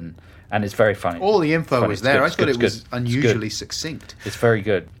well written, and it's very funny. All the info was there. I thought it was unusually succinct. It's very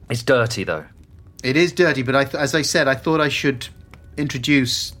good. It's dirty, though. It is dirty, but as I said, I thought I should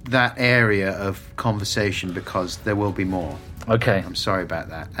introduce that area of conversation because there will be more. Okay. I'm sorry about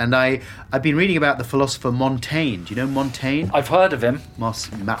that. And I've been reading about the philosopher Montaigne. Do you know Montaigne? I've heard of him.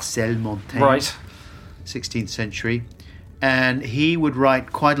 Marcel Montaigne. Right. 16th century. And he would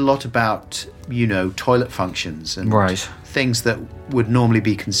write quite a lot about, toilet functions and things that would normally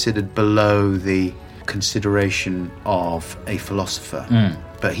be considered below the consideration of a philosopher.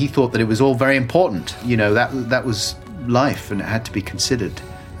 But he thought that it was all very important. That was life and it had to be considered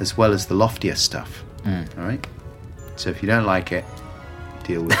as well as the loftier stuff. All right? So if you don't like it,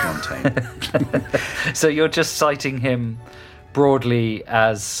 deal with Montaigne. So you're just citing him broadly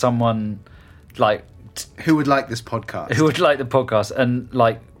as someone like... Who would like this podcast? Who would like the podcast and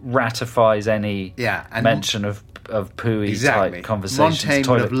ratifies any mention of pooey type conversations. Montaigne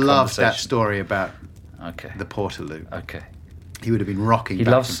would have loved that story about the Portaloo. Okay. He would have been rocking back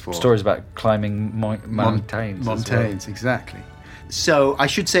and forth. He loves stories about climbing mountains. Mountains, exactly. So I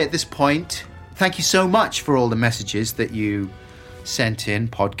should say at this point, thank you so much for all the messages that you sent in,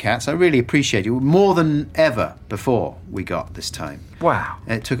 podcasts. I really appreciate it. More than ever before we got this time. Wow.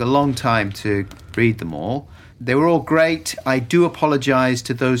 It took a long time to read them all. They were all great. I do apologise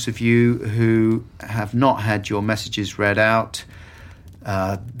to those of you who have not had your messages read out.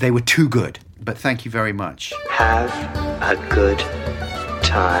 They were too good, but thank you very much. Have a good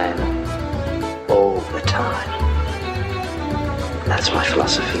time all the time. That's my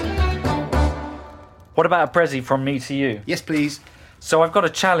philosophy. What about a prezi from me to you? Yes, please. So I've got a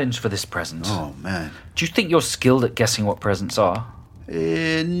challenge for this present. Oh, man. Do you think you're skilled at guessing what presents are?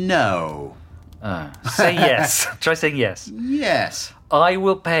 No. Say yes. Try saying yes. Yes. I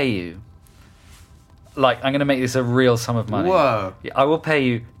will pay you. I'm going to make this a real sum of money. Whoa. I will pay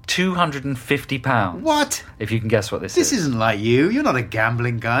you £250. What? If you can guess what this is. This isn't like you. You're not a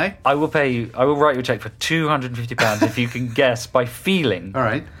gambling guy. I will pay you. I will write you a cheque for £250 if you can guess by feeling. All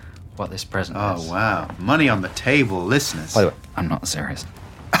right. What this present is. Oh, wow. Money on the table, listeners. By the way, I'm not serious.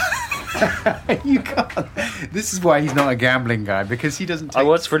 You can't. This is why he's not a gambling guy, because he doesn't take... I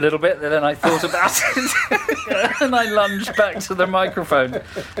was for a little bit, and then I thought about it. And I lunged back to the microphone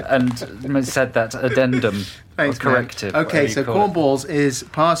and said that addendum. Thanks, or corrective. man. Okay, whatever so you call it. Cornballs is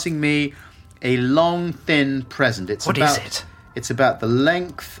passing me a long, thin present. What is it? It's about the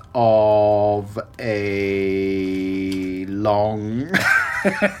length of a long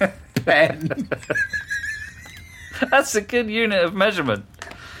pen. That's a good unit of measurement.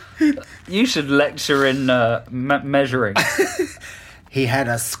 You should lecture in measuring. He had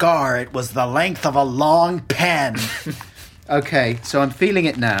a scar. It was the length of a long pen. Okay, so I'm feeling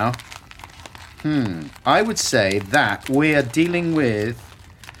it now. I would say that we're dealing with...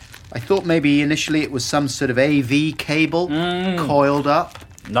 I thought maybe initially it was some sort of AV cable coiled up.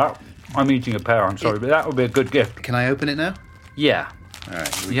 No, I'm eating a pear, I'm sorry, but that would be a good gift. Can I open it now? Yeah. All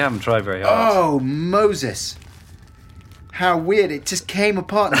right. You haven't tried very hard. Oh, Moses. How weird. It just came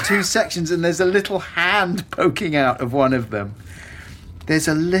apart in two sections and there's a little hand poking out of one of them. There's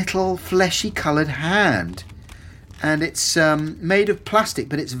a little fleshy coloured hand. And it's made of plastic,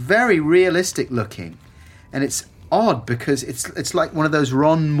 but it's very realistic looking. And it's odd because it's like one of those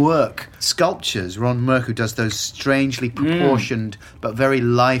Ron Murk sculptures. Ron Murk, who does those strangely proportioned but very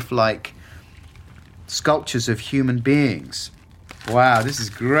lifelike sculptures of human beings. Wow, this is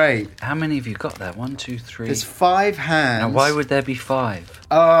great. How many have you got there? 1, 2, 3. There's 5 hands. Now, why would there be 5?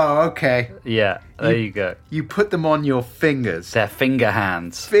 Oh, okay. Yeah, there you go. You put them on your fingers. They're finger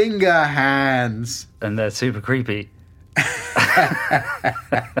hands, Finger hands. and they're super creepy.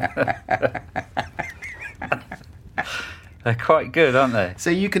 They're quite good, aren't they? So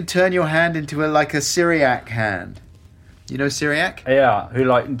you can turn your hand into like a Syriac hand. You know Syriac? Yeah, who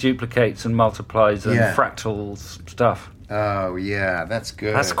like duplicates and multiplies and Yeah. fractals stuff. Oh, yeah, that's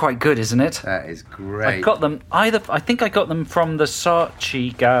good. That's quite good, isn't it? That is great. I got them I think I got them from the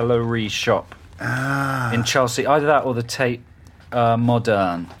Saatchi Gallery shop in Chelsea. Either that or the Tate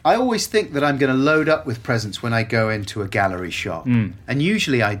Modern. I always think that I'm going to load up with presents when I go into a gallery shop. And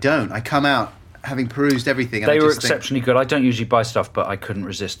usually I don't. I come out having perused everything. And They I were just think, exceptionally good. I don't usually buy stuff, but I couldn't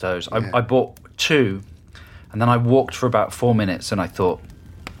resist those. I bought 2, and then I walked for about 4 minutes, and I thought,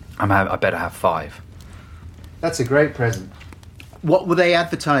 I better have 5. That's a great present. What were they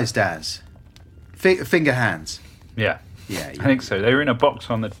advertised as? Finger hands. Yeah. Yeah. I think so. They were in a box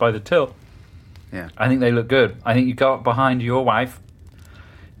by the till. Yeah. I think they look good. I think you go up behind your wife,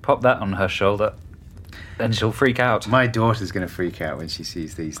 pop that on her shoulder, and she'll freak out. My daughter's going to freak out when she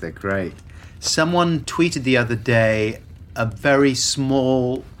sees these. They're great. Someone tweeted the other day a very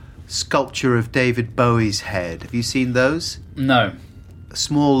small sculpture of David Bowie's head. Have you seen those? No. A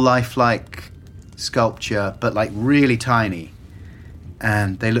small lifelike sculpture, but like really tiny.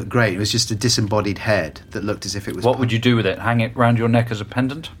 And they look great. It was just a disembodied head that looked as if it was... What would you do with it? Hang it round your neck as a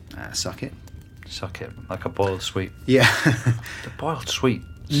pendant? Suck it. Suck it, like a boiled sweet. Yeah. The boiled sweet.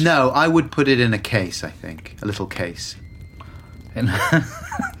 No, I would put it in a case, I think. A little case. And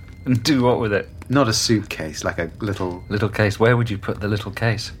do what with it? Not a suitcase, like a little... Little case. Where would you put the little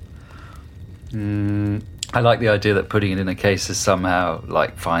case? I like the idea that putting it in a case is somehow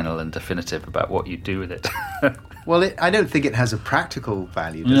like final and definitive about what you do with it. Well, I don't think it has a practical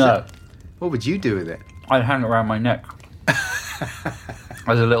value, does No. it? What would you do with it? I'd hang it around my neck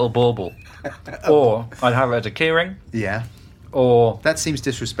as a little bauble. Or I'd have it as a keyring. Yeah. Or... That seems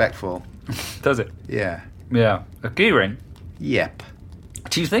disrespectful. Does it? Yeah. Yeah. A keyring? Yep.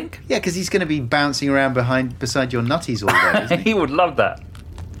 Do you think? Yeah, because he's going to be bouncing around beside your nutties all day, isn't he? He would love that.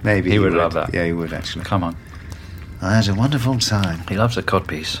 Maybe He would love that. Yeah, he would, actually. Come on. I had a wonderful time He loves a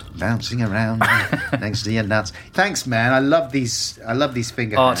codpiece. bouncing around next to your nuts. Thanks, man. I love these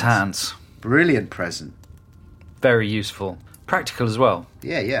finger Art hands. hands. Brilliant present. Very useful. Practical as well.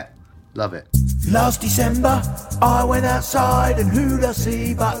 Yeah. Love it. Last December, I went outside and who'd I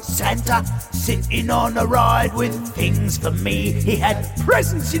see but Santa sitting on a ride with things for me. He had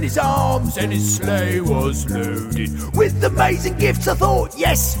presents in his arms and his sleigh was loaded with amazing gifts. I thought,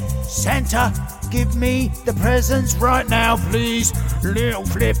 yes, Santa, give me the presents right now, please. Little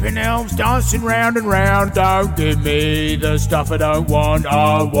flipping elves dancing round and round. Don't give me the stuff I don't want.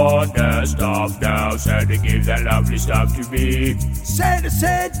 I want the stuff now. Santa, give that lovely stuff to me. Santa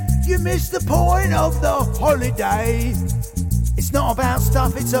said, you missed the point of the holiday. It's not about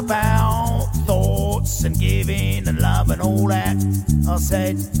stuff, it's about thoughts and giving and love and all that. I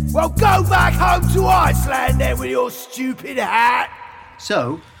said, well, go back home to Iceland then with your stupid hat.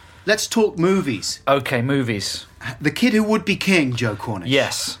 So, let's talk movies. Okay, movies. The Kid Who Would Be King, Joe Cornish.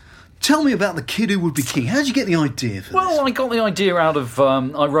 Yes. Tell me about The Kid Who Would Be King. How did you get the idea for Well, I got the idea out of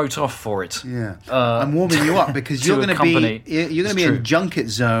I wrote off for it. this? Yeah, I'm warming you up because to you're going to accompany- be It's in Junket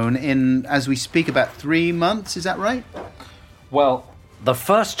Zone in, as we speak, about 3 months. Is that right? Well, the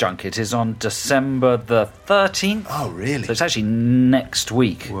first junket is on December the 13th. Oh, really? So it's actually next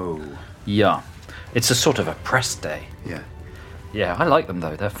week. Whoa. Yeah. It's a sort of a press day. Yeah. Yeah, I like them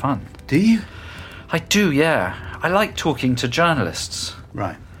though. They're fun. Do you? I do, yeah. I like talking to journalists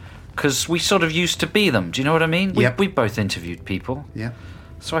Right. because we sort of used to be them. Do you know what I mean? Yep. We both interviewed people. Yeah.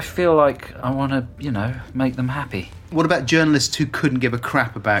 So I feel like I want to, make them happy. What about journalists who couldn't give a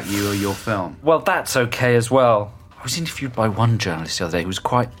crap about you or your film? Well, that's okay as well. I was interviewed by one journalist the other day who was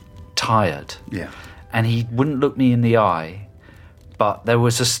quite tired. Yeah. And he wouldn't look me in the eye, but there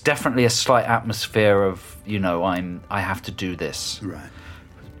was definitely a slight atmosphere of, I have to do this. Right.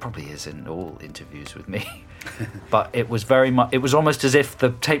 Probably is in all interviews with me. But it was very much, it was almost as if the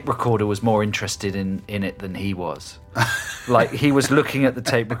tape recorder was more interested in it than he was. Like he was looking at the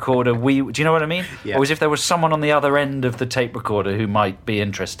tape recorder. Do you know what I mean? Yeah. Or as if there was someone on the other end of the tape recorder who might be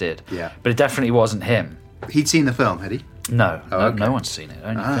interested. Yeah. But it definitely wasn't him. He'd seen the film, had he? No, okay. no one's seen it.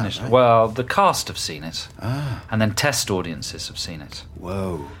 Only finished. right. Well, the cast have seen it. And then test audiences have seen it.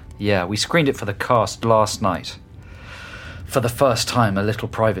 Whoa. Yeah, we screened it for the cast last night. For the first time, a little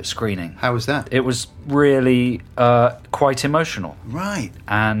private screening. How was that? It was really quite emotional Right.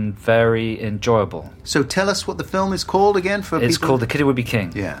 and very enjoyable. So tell us what the film is called again for It's people. called The Kid Who Would Be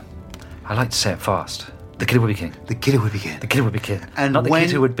King. Yeah. I like to say it fast. The Kid Who Would Be King. The Kid Who Would Be King. The Kid Who Would Be King. And Not The when-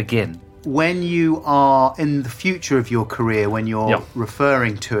 Kid Who Would Begin. When you are in the future of your career, when you're Yeah.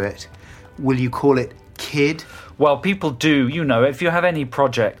 referring to it, will you call it Kid? Well, people do, if you have any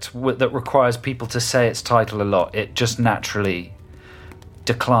project that requires people to say its title a lot, it just naturally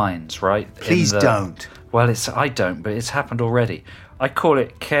declines, right? Please don't. Well, I don't, but it's happened already. I call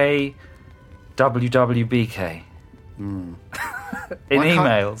it KWWBK. In Why can't-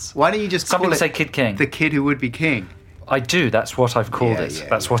 emails. Why don't you just Some call people it say Kid King. The Kid Who Would Be King? I do, that's what I've called Yeah, it. yeah,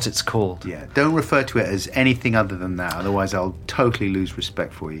 That's yeah. what it's called. Yeah. Don't refer to it as anything other than that, otherwise I'll totally lose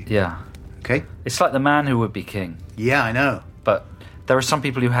respect for you. Yeah. Okay? It's like The Man Who Would Be King. Yeah, I know. But there are some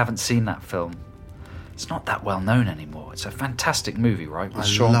people who haven't seen that film. It's not that well known anymore. It's a fantastic movie, right? With I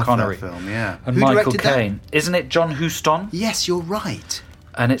Sean love Connery that film, yeah. and Who Michael directed that? Caine. Isn't it John Huston? Yes, you're right.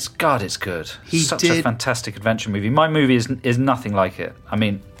 And it's good. He Such a did- fantastic adventure movie. My movie is nothing like it. I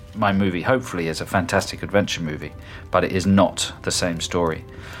mean, my movie hopefully is a fantastic adventure movie, but it is not the same story.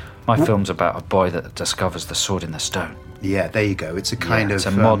 My film's about a boy that discovers the sword in the stone. Yeah, there you go. It's a kind It's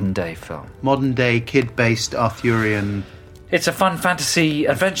of a modern day film. modern day kid-based Arthurian. It's a fun fantasy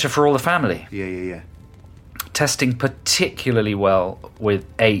adventure for all the family. Yeah. Testing particularly well with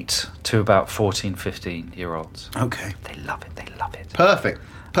 8 to about 14, 15-year-olds. Okay. They love it. Perfect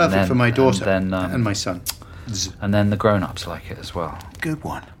then- for my daughter and then, and my son. And then the grown-ups like it as well. Good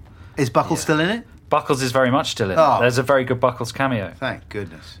one. Is Buckle still in it? Buckles is very much still in Oh. it. There's a very good Buckles cameo. Thank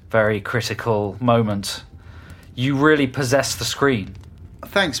goodness. Very critical moment. You really possess the screen.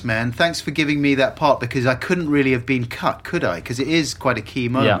 Thanks, man. Thanks for giving me that part because I couldn't really have been cut, could I? Because it is quite a key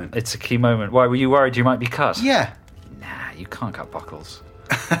moment. Yeah, it's a key moment. Why, were you worried you might be cut? Yeah. Nah, you can't cut Buckles.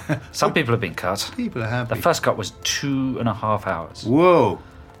 Some people have been cut. People are happy. The first cut was 2.5 hours. Whoa.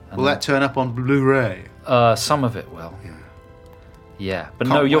 Will that turn up on Blu-ray? Some of it will. Yeah. But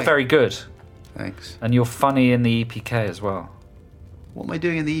Can't no, you're wait. very good. Thanks. And you're funny in the EPK as well. What am I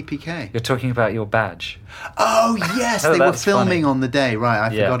doing in the EPK? You're talking about your badge. Oh, yes. Oh, They were that's filming funny. on the day. Right,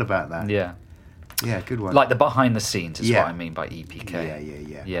 I Yeah. forgot about that. Yeah. Yeah, good one. Like the behind the scenes is Yeah. what I mean by EPK.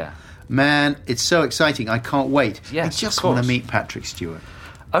 Yeah. Yeah. Man, it's so exciting. I can't wait. Yes, I of just want to course. meet Patrick Stewart.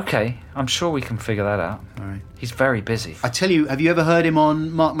 Okay, I'm sure we can figure that out. All right. He's very busy. I tell you, have you ever heard him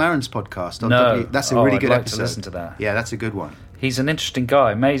on Mark Maron's podcast? On No. That's a Oh, really I'd good like to episode. listen to that. Yeah, that's a good one. He's an interesting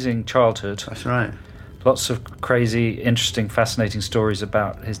guy, amazing childhood. That's right. Lots of crazy, interesting, fascinating stories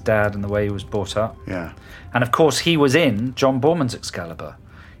about his dad and the way he was brought up. Yeah. And of course, he was in John Borman's Excalibur.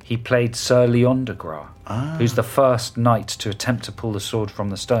 He played Sir Leon de Gras, who's the first knight to attempt to pull the sword from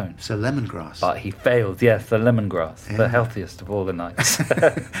the stone. So lemongrass. But he failed, yes, the lemongrass, the healthiest of all the knights.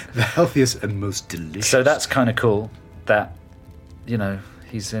 The healthiest and most delicious. So that's kind of cool that,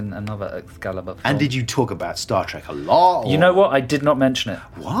 he's in another Excalibur film. And did you talk about Star Trek a lot? You know what? I did not mention it.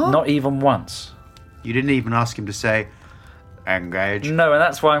 What? Not even once. You didn't even ask him to say, engage. No, and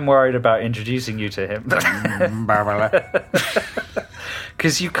that's why I'm worried about introducing you to him.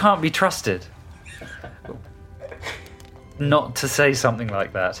 Because you can't be trusted not to say something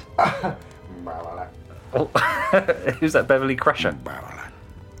like that. Oh, who's that, Beverly Crusher?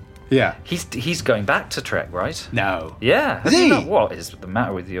 Yeah. He's going back to Trek, right? No. Yeah. Is he? What is the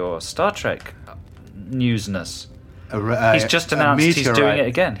matter with your Star Trek newsness? He's just a announced he's doing meteorite it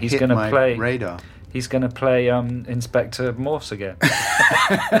again. He's hit going to my play radar. He's going to play Inspector Morse again.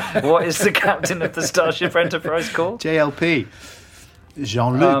 What is the captain of the Starship Enterprise called? JLP.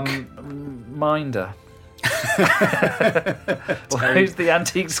 Jean-Luc. Minder. Who's the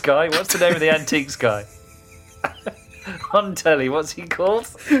antiques guy? What's the name of the antiques guy? On telly, what's he called?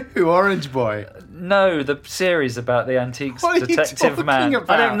 Who, Orange Boy? No, the series about the antiques What are you detective talking man. about?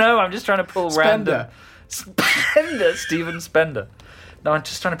 I don't know. I'm just trying to pull Spender. Spender, Steven Spender. No, I'm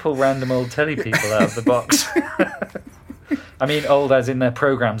just trying to pull random old telly people out of the box. I mean, old as in their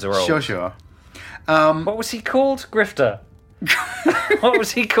programs are old. Sure. What was he called? Grifter. What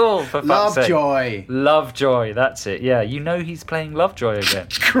was he called, for fuck's sake? Lovejoy. Lovejoy, that's it. Yeah, you know he's playing Lovejoy again.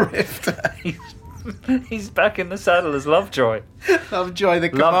 Grifter. He's back in the saddle as Lovejoy. Lovejoy,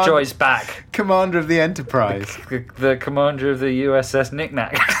 Lovejoy's back. Commander of the Enterprise. The commander of the USS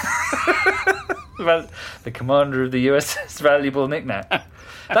Knick-Knack. The commander of the USS Valuable Knick-Knack.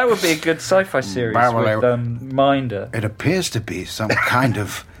 That would be a good sci-fi series with Minder. It appears to be some kind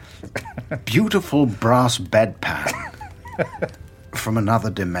of beautiful brass bedpan from another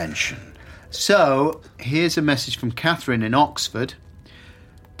dimension. So, here's a message from Catherine in Oxford.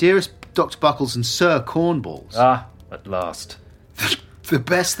 Dearest Dr. Buckles and Sir Cornballs. Ah, at last. The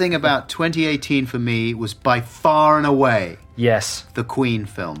best thing about 2018 for me was by far and away the Queen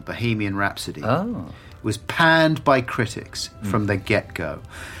film, Bohemian Rhapsody. Oh. It was panned by critics from the get-go.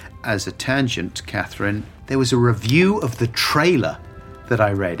 As a tangent, Catherine, there was a review of the trailer that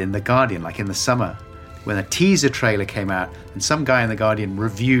I read in The Guardian, like in the summer, when a teaser trailer came out, and some guy in The Guardian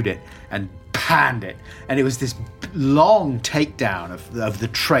reviewed it and panned it. And it was this long takedown of the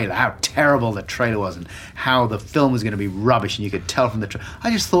trailer, how terrible the trailer was and how the film was going to be rubbish, and you could tell from the trailer. I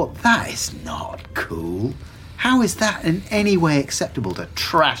just thought, that is not cool. How is that in any way acceptable to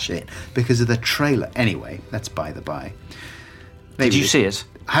trash it because of the trailer? Anyway, that's by the by. Did you see it?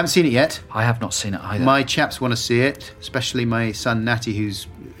 I haven't seen it yet. I have not seen it either. My chaps want to see it, especially my son Natty, who's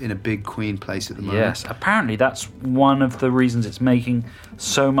in a big Queen place at the moment. Yes, apparently that's one of the reasons it's making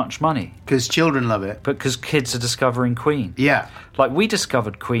so much money. Because children love it. Because kids are discovering Queen. Yeah. Like, we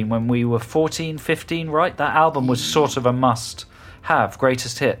discovered Queen when we were 14, 15, right? That album was sort of a must-have,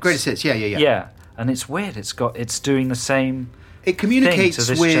 greatest hits. Greatest hits, yeah. Yeah, and it's weird. It's doing the same. It communicates thing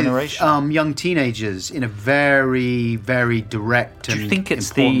to this with generation. Young teenagers in a very, very direct and Do you think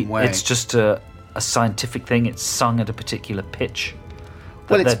it's important way. It's just a scientific thing? It's sung at a particular pitch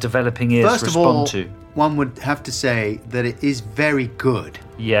that Well, their developing ears First respond of all, to. one would have to say that it is very good.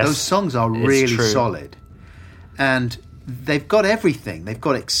 Yes, those songs are it's really true. solid, and they've got everything. They've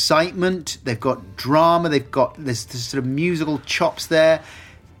got excitement. They've got drama. There's sort of musical chops there.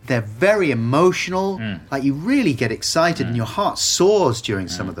 They're very emotional. Like, you really get excited and your heart soars during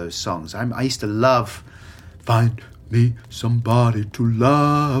some of those songs. I used to love Find Me Somebody to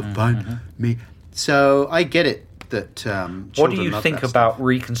Love, Find Me. So I get it that What do children you love think that about stuff.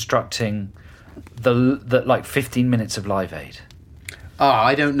 reconstructing the like 15 minutes of Live Aid? Oh,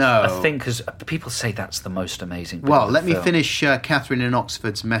 I don't know. I think, because people say that's the most amazing bit Well, of the let me film. finish Catherine in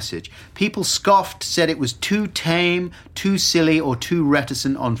Oxford's message. People scoffed, said it was too tame, too silly, or too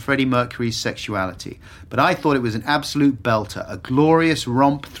reticent on Freddie Mercury's sexuality. But I thought it was an absolute belter, a glorious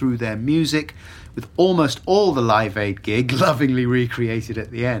romp through their music, with almost all the Live Aid gig lovingly recreated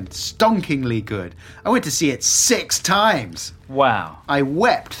at the end. Stonkingly good. I went to see it 6 times. Wow. I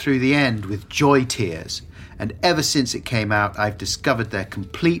wept through the end with joy tears. And ever since it came out, I've discovered their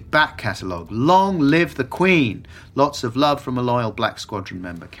complete back catalogue. Long live the Queen. Lots of love from a loyal Black Squadron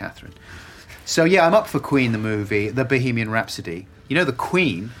member, Catherine. So, yeah, I'm up for Queen, the movie, the Bohemian Rhapsody. You know the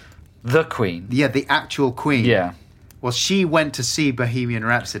Queen? The Queen. Yeah, the actual Queen. Yeah. Well, she went to see Bohemian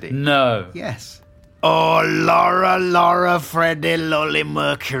Rhapsody. No. Yes. Oh, Laura, Freddie, Lolly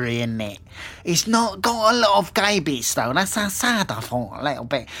Mercury in it. It's not got a lot of gay bits, though. That's how sad I thought, a little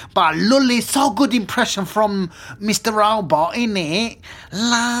bit. But Lolly, so good impression from Mr. Robot, in it.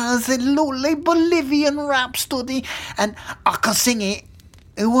 There's a Lolly Bolivian Rhapsody. And I can sing it.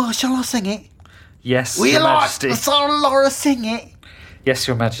 Shall I sing it? Yes, Will Your I? Majesty. So Laura, sing it. Yes,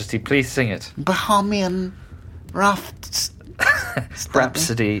 Your Majesty. Please sing it. Bohemian Rhapsody,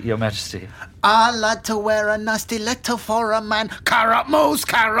 Your Majesty. I like to wear a nice stiletto for a man. Carrot mousse,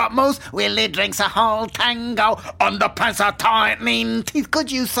 Willie drinks a whole tango. Underpants are tightening. Teeth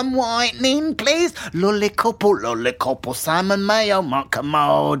could use some whitening, please. Lolly couple, salmon mayo,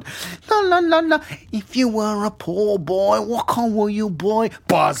 commode. La. If you were a poor boy, what kind were you, boy?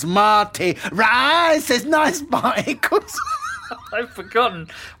 Basmati. Rice is nice, particles. I've forgotten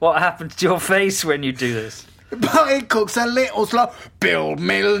what happened to your face when you do this. But it cooks a little slow. Bill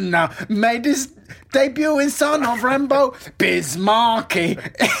Milner made his debut in Son of Rambo. Bismarcky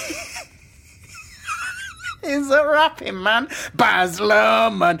is a rapping man. Baz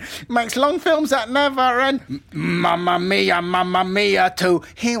Luhrmann makes long films that never end. Mamma Mia too.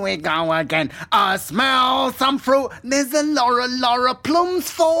 Here we go again. I smell some fruit. There's a Laura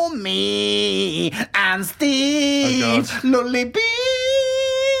plums for me. And Steve Lully Beef.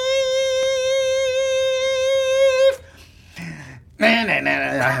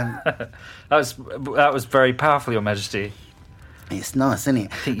 That was very powerful, Your Majesty. It's nice, isn't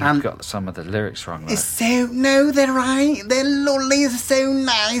it? I think you've got some of the lyrics wrong, though. It's so... No, they're right. They're lovely. They're so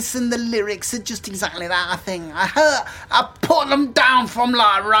nice. And the lyrics are just exactly that, I think. I put them down from,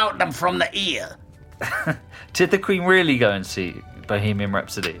 like, wrote them from the ear. Did the Queen really go and see Bohemian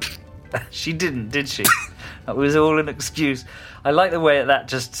Rhapsody? She didn't, did she? That was all an excuse. I like the way it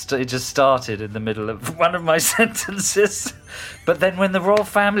just started in the middle of one of my sentences. But then when the royal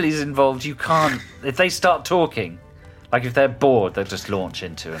family's involved, you can't... If they start talking, like if they're bored, they'll just launch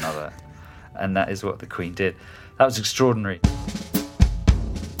into another. And that is what the Queen did. That was extraordinary.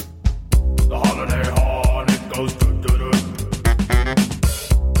 The holiday horn, it goes do-do-do.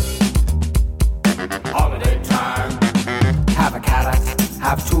 Holiday time. Have a carrot,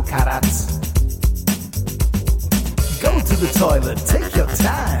 have 2 carrots. Go to the toilet, take your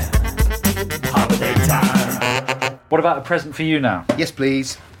time. Holiday time. What about a present for you now? Yes,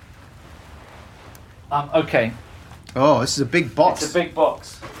 please. Okay. Oh, this is a big box. It's a big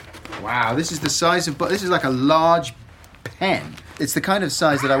box. Wow, this is the size of... This is like a large pen. It's the kind of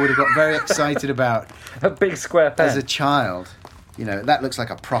size that I would have got very excited about A big square pen. as a child. You know, that looks like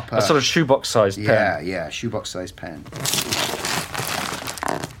a proper... A sort of shoebox-sized pen. Yeah, shoebox-sized pen.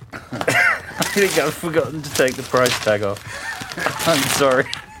 I think I've forgotten to take the price tag off. I'm sorry.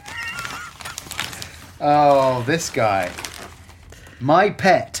 Oh, this guy. My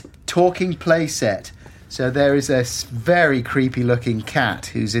Pet Talking Playset. So there is a very creepy-looking cat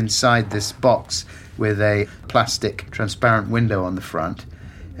who's inside this box with a plastic transparent window on the front.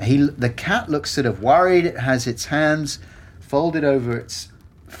 The cat looks sort of worried. It has its hands folded over its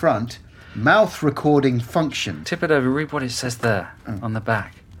front. Mouth recording function. Tip it over, read what it says there on the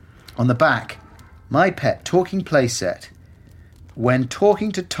back. On the back, My Pet Talking Playset. When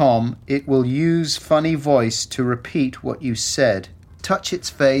talking to Tom, it will use funny voice to repeat what you said. Touch its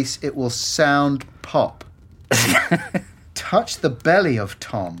face, it will sound pop. Touch the belly of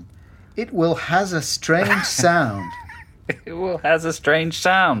Tom. It will has a strange sound. It will has a strange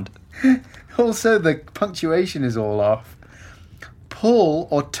sound. Also, the punctuation is all off. Pull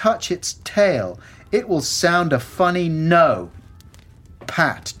or touch its tail. It will sound a funny no.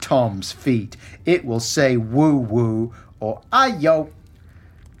 Pat Tom's feet. It will say woo-woo or ayo.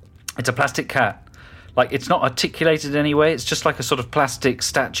 It's a plastic cat. Like, it's not articulated in any way. It's just like a sort of plastic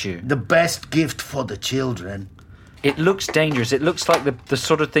statue. The best gift for the children. It looks dangerous. It looks like the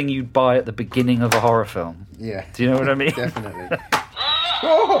sort of thing you'd buy at the beginning of a horror film. Yeah. Do you know what I mean? Definitely.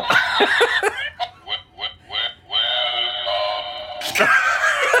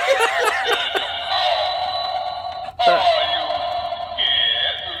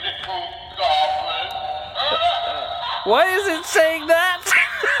 Why is it saying that?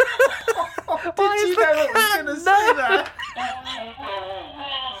 Why Did is you the know it was cat going to say that?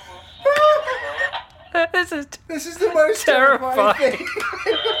 This is the most terrifying thing.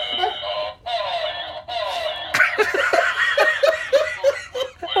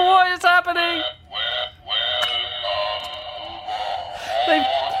 What is happening?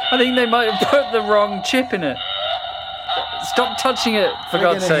 I think they might have put the wrong chip in it. Stop touching it, for We're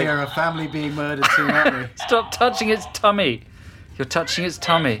God's going to sake. hear a family being murdered soon, aren't we? Stop touching its tummy. You're touching its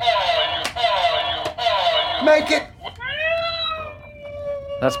tummy. Make it...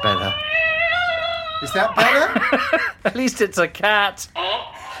 That's better. Is that better? At least it's a cat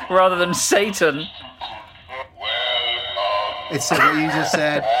rather than Satan. It's what you just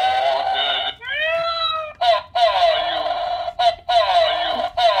said.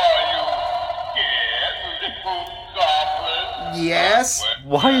 Yes.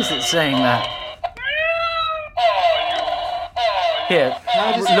 Why is it saying that? Here,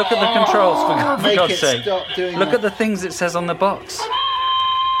 look at the controls, for Make God's it sake. stop doing Look that. at the things it says on the box.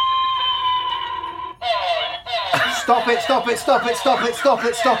 Stop it, stop it, stop it, stop it, stop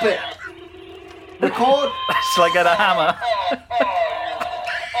it, stop it. Record. Shall I get a hammer?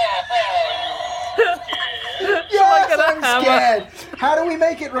 Yes, get a I'm hammer? scared. How do we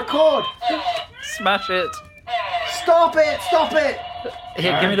make it record? Smash it. Stop it, stop it.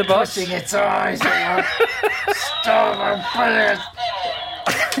 Here, give me the box. Pushing its eyes. Stop, brilliant.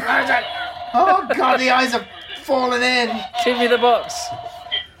 Oh, God, the eyes are falling in. Give me the box.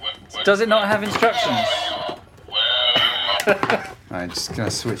 Does it not have instructions? I'm just going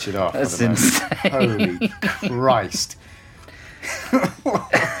to switch it off. That's for the moment. insane. Holy Christ.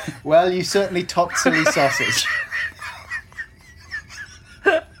 Well, you certainly topped silly sausage.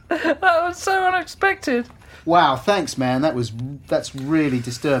 That was so unexpected. Wow, thanks, man. That's really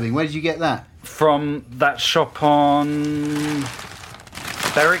disturbing. Where did you get that? From that shop on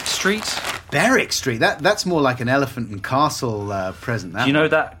Berwick Street. Berwick Street. That's more like an Elephant and Castle present. Do you know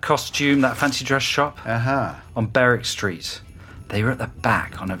that costume, that fancy dress shop? Uh-huh. On Berwick Street. They were at the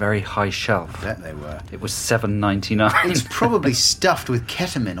back on a very high shelf. I bet they were. It was $7.99. It's probably stuffed with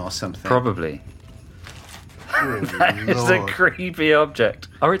ketamine or something. Probably. Good That is a Lord. creepy object.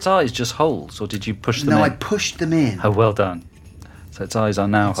 Are its eyes just holes, or did you push them No, in? I pushed them in. Oh, well done. So its eyes are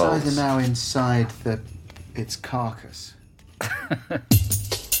now Its holes. eyes are now inside its carcass.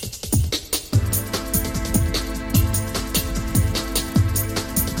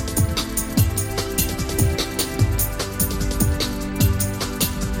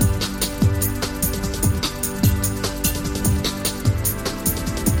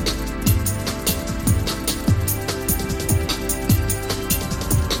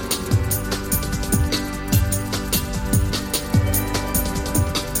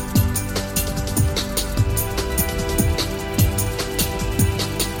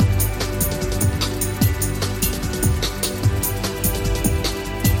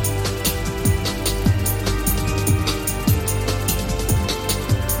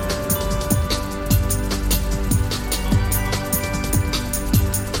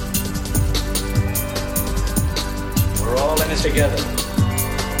 We're all in this together.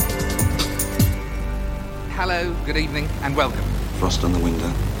 Hello, good evening, and welcome. Frost on the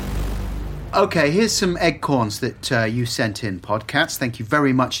window. Okay, here's some eggcorns that you sent in, Podcats. Thank you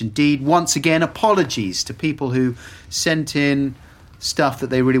very much indeed. Once again, apologies to people who sent in stuff that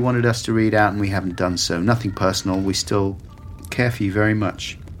they really wanted us to read out and we haven't done so. Nothing personal. We still care for you very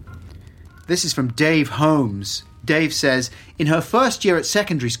much. This is from Dave Holmes. Dave says, in her first year at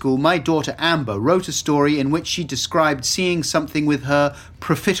secondary school, my daughter Amber wrote a story in which she described seeing something with her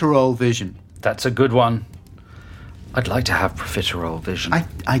profiterole vision. That's a good one. I'd like to have profiterole vision.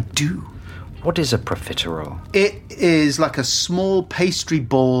 I do. What is a profiterole? It is like a small pastry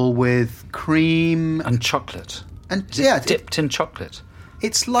ball with cream And chocolate. and Is it dipped in chocolate?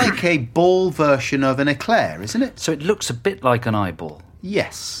 it's like a ball version of an eclair, isn't it? So it looks a bit like an eyeball.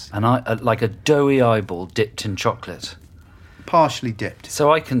 Yes, Like a doughy eyeball dipped in chocolate. partially dipped.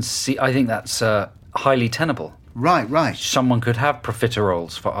 So I think that's highly tenable. Right. Someone could have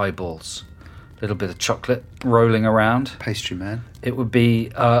profiteroles for eyeballs. A little bit of chocolate rolling around. Pastry man. It would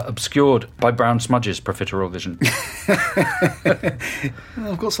be obscured by brown smudges, profiterole vision.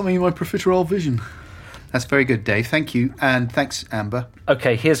 I've got something in my profiterole vision. That's very good, Dave. Thank you. And thanks, Amber.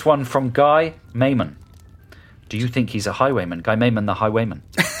 Okay, here's one from Guy Mayman. Do you think he's a highwayman? Guy Mayman, the highwayman.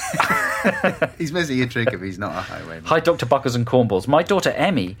 He's missing a trick if he's not a highwayman. Hi, Dr. Buckers and Cornballs. My daughter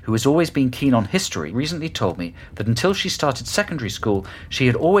Emmy, who has always been keen on history, recently told me that until she started secondary school, she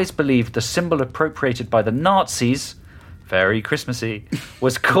had always believed the symbol appropriated by the Nazis, very Christmassy,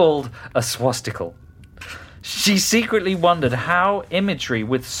 was called a swastical. She secretly wondered how imagery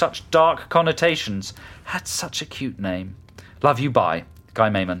with such dark connotations had such a cute name. Love you, bye. Guy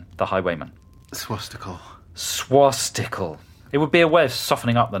Mayman, the highwayman. Swastical. Swastical. It would be a way of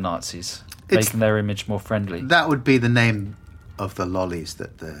softening up the Nazis, making their image more friendly. That would be the name of the lollies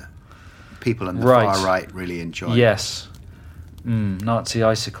that the people on the Right. far right really enjoy. Yes. Nazi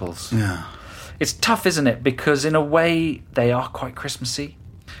icicles. Yeah. It's tough, isn't it? Because in a way, they are quite Christmassy.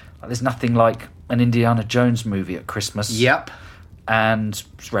 Like, there's nothing like an Indiana Jones movie at Christmas. Yep. And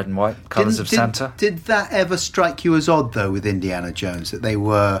it's red and white, colours of Santa. Did that ever strike you as odd, though, with Indiana Jones, that they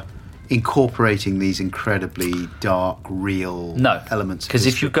were incorporating these incredibly dark, real No, elements? because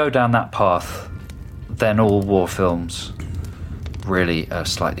if you go down that path, then all war films really are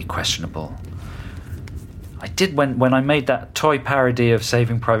slightly questionable. I did, when I made that toy parody of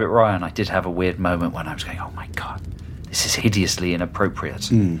Saving Private Ryan, I did have a weird moment when I was going, oh my God, this is hideously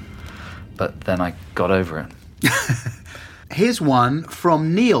inappropriate. But then I got over it. Here's one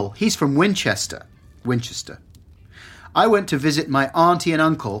from Neil. He's from Winchester. I went to visit my auntie and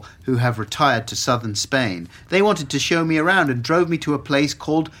uncle, who have retired to southern Spain. They wanted to show me around and drove me to a place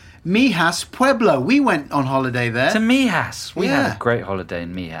called Mijas Pueblo. We went on holiday there. To Mijas. We had Yeah. a great holiday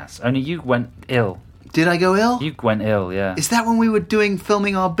in Mijas. Only you went ill. Did I go ill? You went ill, yeah. Is that when we were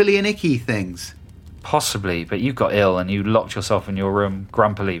filming our Billy and Icky things? Possibly, but you got ill and you locked yourself in your room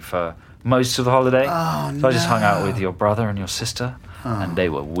grumpily for most of the holiday. Oh, so I just hung out with your brother and your sister, and they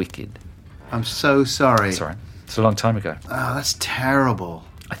were wicked. I'm so sorry. It's all right. It's a long time ago. Oh, that's terrible.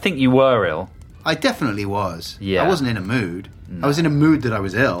 I think you were ill. I definitely was. Yeah. I wasn't in a mood. No. I was in a mood that I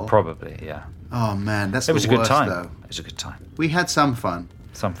was ill. Probably, yeah. Oh, man, that's It was the a good worst, time. though. It was a good time. We had some fun.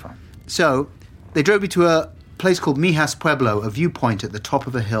 Some fun. So, they drove me to a place called Mijas Pueblo, a viewpoint at the top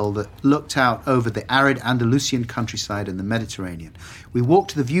of a hill that looked out over the arid Andalusian countryside and the Mediterranean. We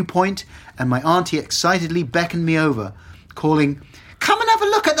walked to the viewpoint, and my auntie excitedly beckoned me over, calling, "Come and have a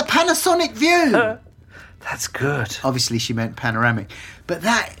look at the Panasonic view!" That's good. Obviously, she meant panoramic. But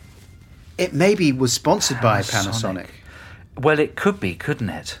it maybe was sponsored by Panasonic. Well, it could be, couldn't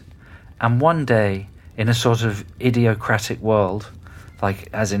it? And one day, in a sort of idiocratic world, like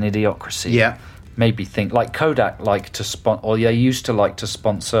as in idiocracy, Yeah. maybe think like Kodak liked to sponsor, or they used to like to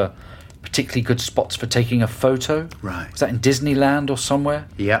sponsor particularly good spots for taking a photo. Right. Was that in Disneyland or somewhere?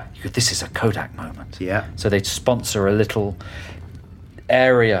 Yeah. This is a Kodak moment. Yeah. So they'd sponsor a little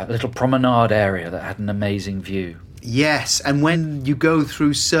area, a little promenade area that had an amazing view. Yes, and when you go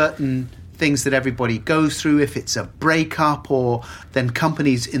through certain things that everybody goes through, if it's a breakup, or then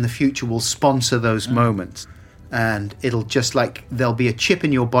companies in the future will sponsor those moments. And it'll just like, there'll be a chip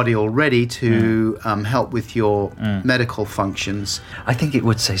in your body already to help with your medical functions. I think it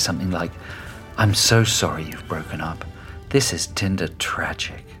would say something like, "I'm so sorry you've broken up. This is Tinder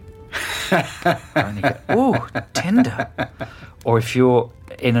tragic." And you go, "Ooh, Tinder." Or if you're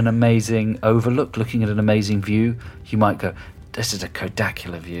in an amazing overlook, looking at an amazing view, you might go, "This is a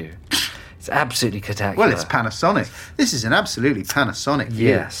Kodacular view." It's absolutely Kodacular. Well, it's Panasonic. This is an absolutely Panasonic view.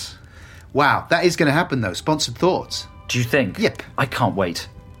 Yes. Wow, that is going to happen though. Sponsored thoughts. Do you think? Yep. I can't wait.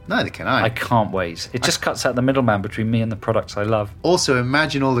 Neither can I can't wait. It just cuts out the middleman between me and the products I love. Also,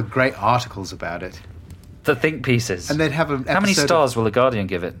 imagine all the great articles about it. The think pieces. And they'd have an How many episode stars will The Guardian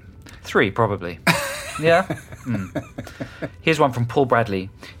give it? 3, probably. Yeah? Here's one from Paul Bradley.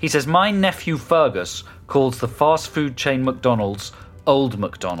 He says, "My nephew Fergus calls the fast food chain McDonald's Old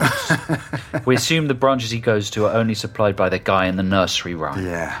McDonald's. We assume the branches he goes to are only supplied by the guy in the nursery rhyme."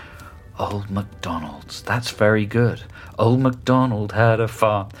 Yeah. Old MacDonald's. That's very good. Old MacDonald had a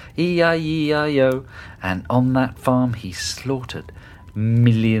farm, E-I-E-I-O, and on that farm he slaughtered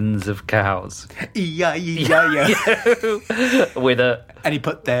millions of cows. E-I-E-I-O. With a... And he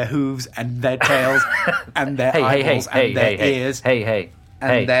put their hooves and their tails and their eyeballs and their ears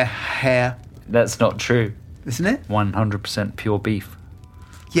and their hair. That's not true. Isn't it? 100% pure beef.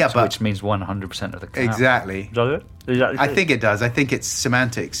 Yeah, So but... which means 100% of the cow. Exactly. Does it? Exactly. I think it does. I think it's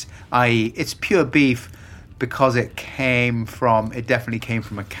semantics. I.e., it's pure beef because it definitely came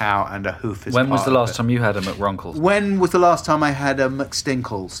from a cow and a hoof is When was part the of last it. time you had a McRunkles? When was the last time I had a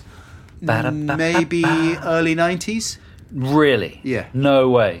McStinkles? Maybe early 90s? Really? Yeah. No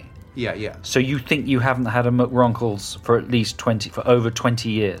way. Yeah. So you think you haven't had a McRunkles for at least for over 20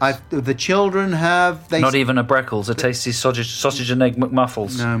 years? The children have... Not even a Breckles, a tasty sausage and egg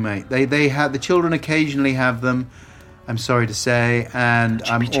McMuffles. No, mate. They have... The children occasionally have them, I'm sorry to say, and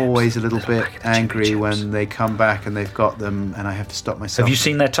I'm chips. always a little Little bit packet of angry chippy when chips. they come back and they've got them and I have to stop myself. Have you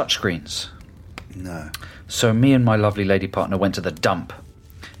seen their touchscreens? No. So me and my lovely lady partner went to the dump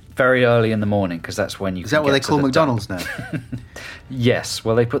very early in the morning because that's when you Is that what they call McDonald's now? Yes.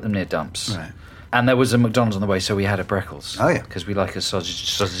 Well, they put them near dumps. Right. And there was a McDonald's on the way, so we had a Breckles. Oh, yeah. Because we like a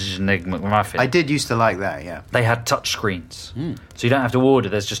sausage and egg McMuffin. I did used to like that, yeah. They had touch screens. So you don't have to order.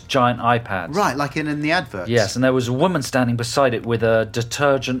 There's just giant iPads. Right, like in the adverts. Yes, and there was a woman standing beside it with a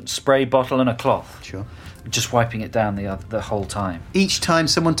detergent spray bottle and a cloth. Sure. Just wiping it down the whole time. Each time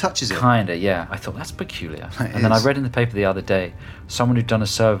someone touches it. Kinda, yeah. I thought, that's peculiar. It And then I is. read in the paper the other day, someone who'd done a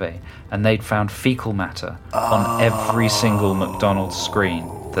survey, and they'd found fecal matter on every single McDonald's screen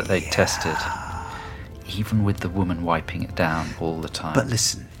that they'd tested. Even with the woman wiping it down all the time. But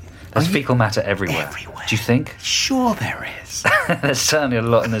listen. There's fecal matter everywhere. Everywhere. Do you think? Sure there is. There's certainly a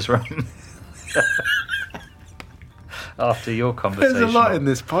lot in this room. After your conversation. There's a lot in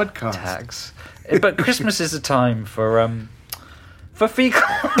this podcast. Tax. But Christmas is a time for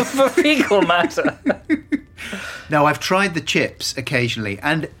fecal matter. No, I've tried the chips occasionally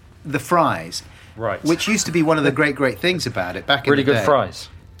and the fries. Right. Which used to be one of the great things about it back in Really the good day. fries.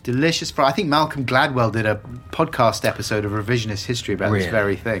 Delicious fries. I think Malcolm Gladwell did a podcast episode of Revisionist History about this Really?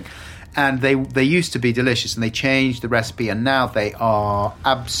 very thing. And they used to be delicious and they changed the recipe and now they are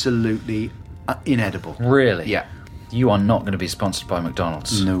absolutely inedible. Really? Yeah. You are not going to be sponsored by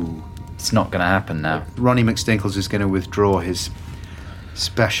McDonald's. No. It's not going to happen now. Ronnie McStinkles is going to withdraw his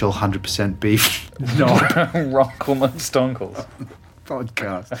special 100% beef Rockle McStonkles.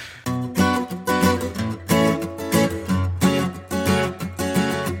 podcast.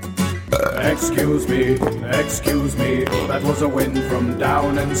 Excuse me, that was a wind from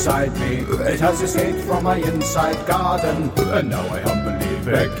down inside me. It has escaped from my inside garden, and now I humbly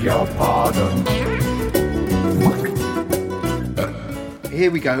beg your pardon. Here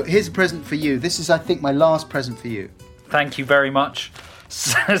we go. Here's a present for you. This is, I think, my last present for you. Thank you very much.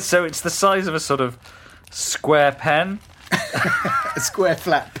 So it's the size of a sort of square pen. A square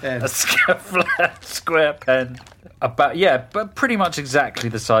flat pen. A square pen. But pretty much exactly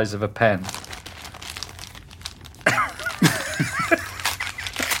the size of a pen.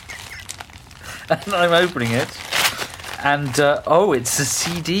 And I'm opening it, and it's a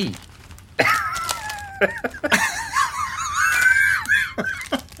CD.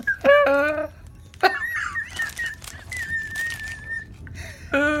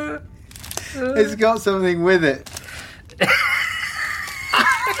 It's got something with it.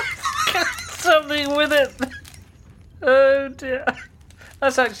 Something with it. Oh dear,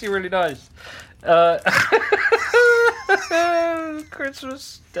 that's actually really nice.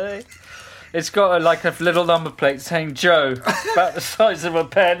 Christmas Day. It's got a little number plate saying Joe, about the size of a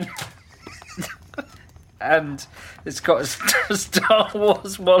pen, and it's got a Star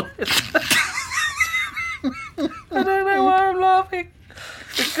Wars wallet. I don't know why I'm laughing.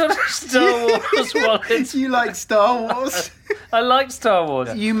 It's got a Star Wars wallet. You like Star Wars? I like Star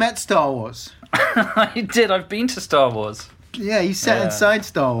Wars. You met Star Wars. I did. I've been to Star Wars. Yeah, you sat inside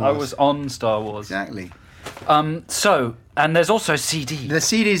Star Wars. I was on Star Wars. Exactly. And there's also a CD. The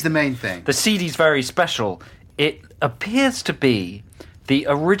CD is the main thing. The CD's very special. It appears to be the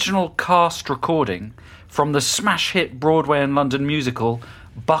original cast recording from the smash hit Broadway and London musical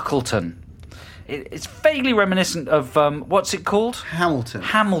Buckleton. It's vaguely reminiscent of, what's it called?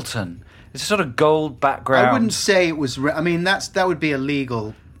 Hamilton. It's a sort of gold background. I wouldn't say it was... that would be a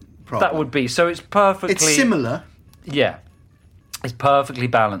legal problem. That would be. So it's perfectly... It's similar. Yeah. It's perfectly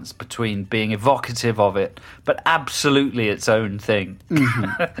balanced between being evocative of it, but absolutely its own thing.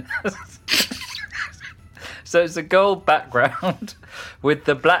 Mm-hmm. So it's a gold background with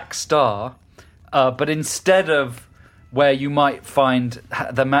the black star, but instead of where you might find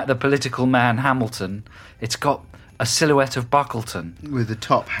the political man Hamilton, it's got a silhouette of Buckleton. With a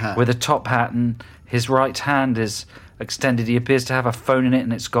top hat. With a top hat, and his right hand is extended. He appears to have a phone in it,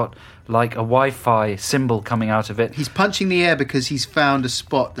 and it's got like a Wi-Fi symbol coming out of it. He's punching the air because he's found a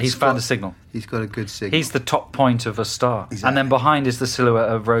spot. He's found a signal. He's got a good signal. He's the top point of a star. Exactly. And then behind is the silhouette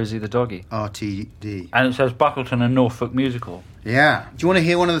of Rosie the doggy. RTD. And it says Buckleton and Norfolk Musical. Yeah. Do you want to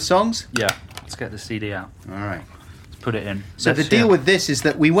hear one of the songs? Yeah. Let's get the CD out. All right. Let's put it in. So the deal with this is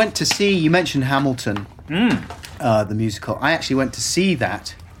that we went to see... You mentioned Hamilton, the musical. I actually went to see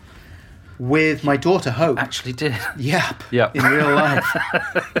that with my daughter Hope. Actually did. Yep. Yep. In real life.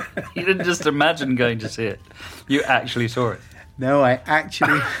 You didn't just imagine going to see it. You actually saw it. No, I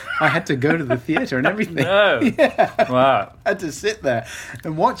had to go to the theatre and everything. No. Yeah. Wow. I had to sit there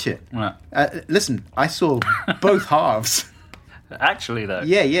and watch it. Right. Listen, I saw both halves. Actually, though?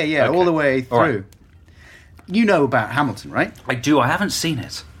 Yeah, okay. All the way through. Right. You know about Hamilton, right? I do. I haven't seen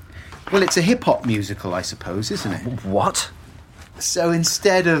it. Well, it's a hip-hop musical, I suppose, isn't it? What? So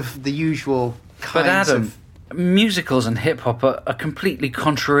instead of the usual kinds of... musicals and hip-hop are completely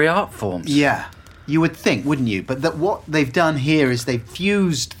contrary art forms. Yeah. You would think, wouldn't you? But what they've done here is they've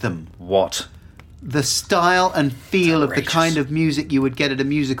fused them. What? The style and feel of the kind of music you would get at a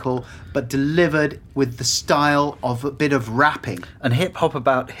musical, but delivered with the style of a bit of rapping. And hip-hop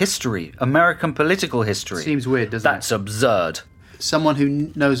about history, American political history. Seems weird, doesn't it? That's absurd. Someone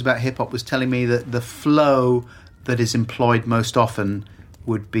who knows about hip-hop was telling me that the flow that is employed most often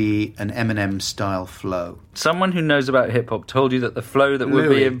would be an Eminem-style flow. Someone who knows about hip-hop told you that the flow that would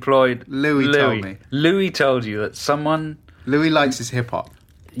be employed... Louis told me. Louis told you that someone... Louis likes his hip-hop.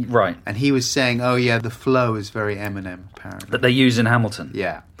 Right. And he was saying, oh yeah, the flow is very Eminem, apparently. That they use in Hamilton?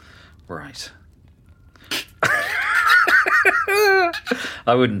 Yeah. Right.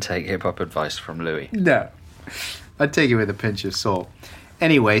 I wouldn't take hip-hop advice from Louis. No. I'd take it with a pinch of salt.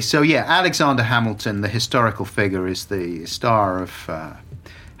 Anyway, so yeah, Alexander Hamilton, the historical figure, is the star of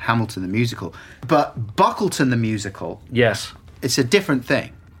Hamilton the musical. But Buckleton the musical... Yes. It's a different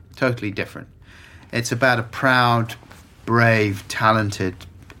thing. Totally different. It's about a proud, brave, talented,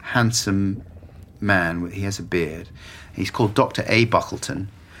 handsome man. He has a beard. He's called Dr. A. Buckleton.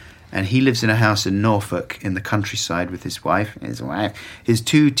 And he lives in a house in Norfolk in the countryside with his wife, his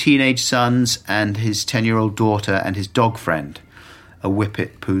 2 teenage sons, and his 10-year-old daughter, and his dog friend, a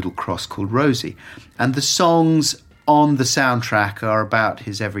whippet poodle cross called Rosie. And the songs on the soundtrack are about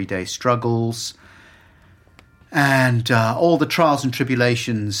his everyday struggles and all the trials and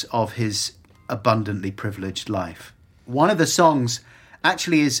tribulations of his abundantly privileged life. One of the songs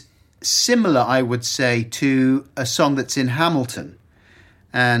actually is similar, I would say, to a song that's in Hamilton.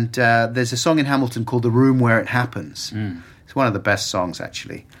 And there's a song in Hamilton called The Room Where It Happens. It's one of the best songs,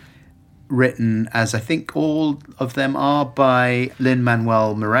 actually. Written, as I think all of them are, by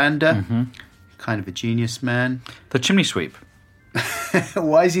Lin-Manuel Miranda. Kind of a genius man. The Chimney Sweep.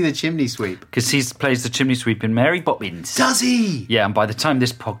 Why is he the chimney sweep? Because he plays the chimney sweep in Mary Poppins. Does he? Yeah, and by the time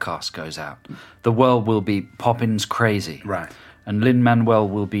this podcast goes out, the world will be Poppins crazy. Right. And Lin-Manuel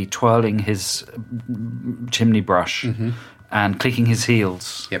will be twirling his chimney brush and clicking his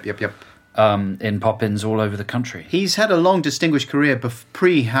heels. Yep. In Poppins all over the country. He's had a long, distinguished career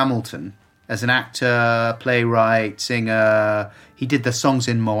pre-Hamilton as an actor, playwright, singer. He did the songs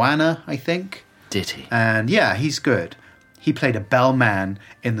in Moana, I think. Did he? And yeah, he's good. He played a bellman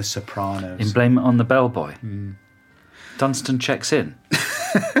in The Sopranos. In Blame It on the Bellboy. Dunstan Checks In.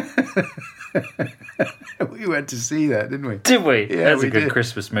 We went to see that, didn't we? Did we? Yeah, That's we a good did.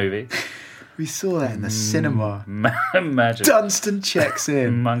 Christmas movie. We saw that in the cinema. Imagine. Dunstan Checks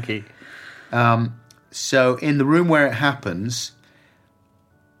In. Monkey. So in The Room Where It Happens,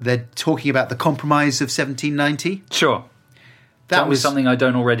 they're talking about the Compromise of 1790. Sure. That was something I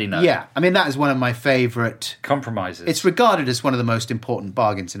don't already know. Yeah, I mean, that is one of my favourite compromises. It's regarded as one of the most important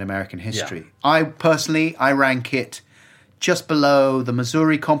bargains in American history. Yeah. I rank it just below the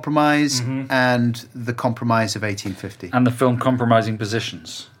Missouri Compromise and the Compromise of 1850. And the film Compromising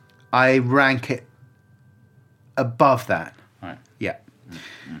Positions. I rank it above that. Right. Yeah.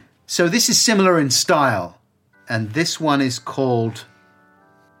 So this is similar in style, and this one is called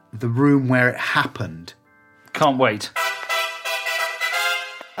The Room Where It Happened. Can't wait.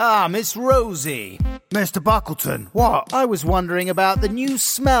 Ah, Miss Rosie. Mr. Buckleton, what? I was wondering about the new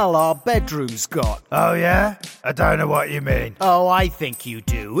smell our bedroom's got. Oh, yeah? I don't know what you mean. Oh, I think you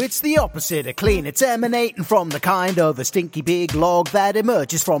do. It's the opposite of clean. It's emanating from the kind of a stinky big log that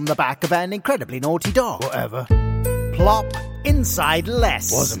emerges from the back of an incredibly naughty dog. Whatever. Plop, inside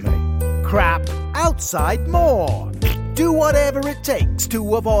less. Wasn't me. Crap, outside more. Do whatever it takes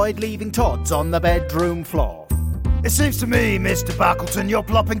to avoid leaving Todd's on the bedroom floor. It seems to me, Mr. Buckleton, you're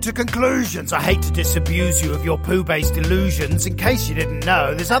plopping to conclusions. I hate to disabuse you of your poo-based illusions. In case you didn't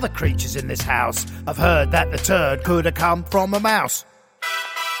know, there's other creatures in this house. I've heard that the turd could have come from a mouse.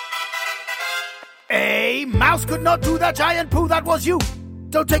 A mouse could not do that giant poo, that was you.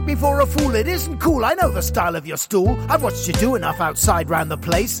 Don't take me for a fool, it isn't cool. I know the style of your stool. I've watched you do enough outside round the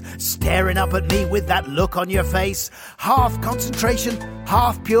place, staring up at me with that look on your face. Half concentration,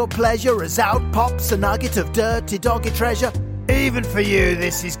 half pure pleasure, as out pops a nugget of dirty doggy treasure. Even for you,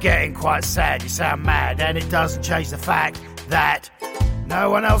 this is getting quite sad. You sound mad, and it doesn't change the fact that no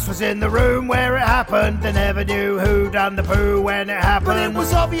one else was in the room where it happened. They never knew who done the poo when it happened. But it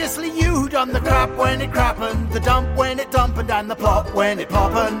was obviously you who done the crap when it crappened, the dump when it dumpened, and the plop when it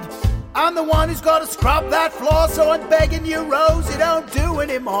ploppened. I'm the one who's got to scrub that floor, so I'm begging you, Rosie, don't do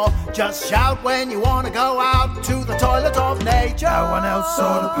anymore. Just shout when you want to go out to the toilet of nature. No one else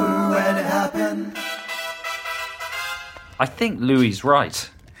saw the poo when it happened. I think Louis' right.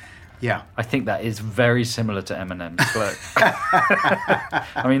 Yeah. I think that is very similar to Eminem's Blur.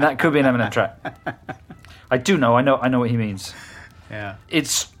 I mean, that could be an Eminem track. I know what he means. Yeah.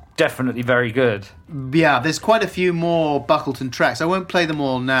 It's definitely very good. Yeah, there's quite a few more Buckleton tracks. I won't play them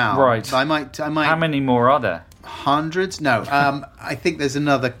all now. Right. I might. How many more are there? Hundreds? No. I think there's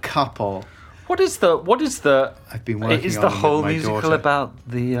another couple. What is the I've been working is on the them whole with my musical daughter. about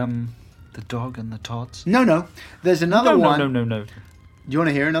the dog and the Todds? No. There's another one. No. Do you want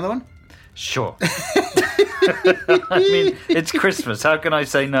to hear another one? Sure. I mean, it's Christmas. How can I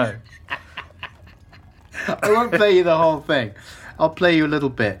say no? I won't play you the whole thing. I'll play you a little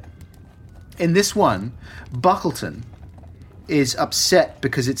bit. In this one, Buckleton is upset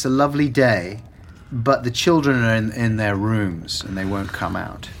because it's a lovely day, but the children are in their rooms and they won't come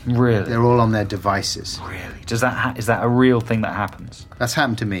out. Really? They're all on their devices. Really? Is that a real thing that happens? That's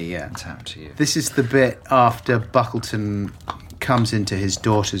happened to me, yeah. It's happened to you. This is the bit after Buckleton comes into his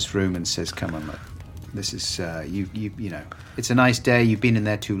daughter's room and says, "Come on, look. This is you know. It's a nice day. You've been in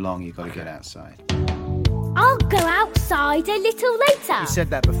there too long. You've got to get outside." I'll go outside a little later. You said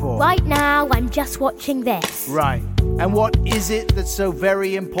that before. Right now, I'm just watching this. Right. And what is it that's so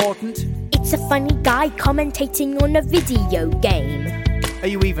very important? It's a funny guy commentating on a video game. Are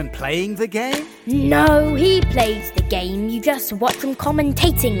you even playing the game? No, he plays the game. You just watch him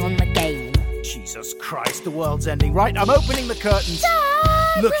commentating on the game. Jesus Christ, the world's ending. Right, I'm opening the curtains. Dad!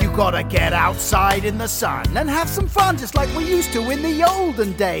 Look, you gotta get outside in the sun and have some fun just like we used to in the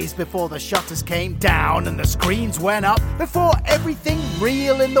olden days, before the shutters came down and the screens went up, before everything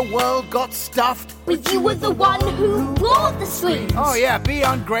real in the world got stuffed. But you were the one who brought the screens. Oh yeah, be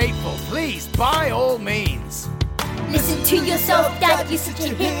ungrateful, please, by all means. Listen to yourself, Dad, you're such a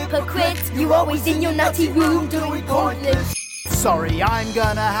hypocrite. You're always in your nutty room doing pointless. Sorry, I'm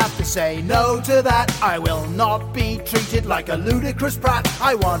gonna have to say no to that. I will not be treated like a ludicrous brat.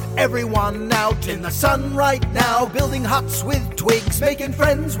 I want everyone out in the sun right now, building huts with twigs, making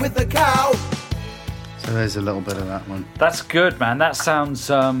friends with the cow. So there's a little bit of that one. That's good, man. That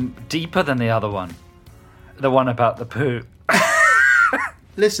sounds deeper than the other one. The one about the poo.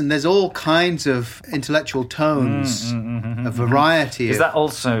 Listen, there's all kinds of intellectual tones, a variety Is that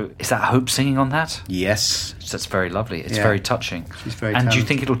Hope singing on that? Yes. That's very lovely. It's very touching. She's very And do you talented.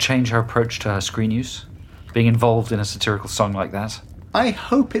 think it'll change her approach to her screen use? Being involved in a satirical song like that? I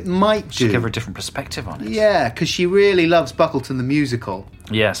hope it might do. Should give her a different perspective on it. Yeah, because she really loves Buckleton the musical.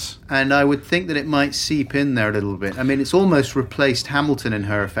 Yes. And I would think that it might seep in there a little bit. I mean, it's almost replaced Hamilton in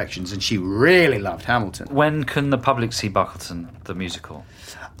her affections, and she really loved Hamilton. When can the public see Buckleton the musical?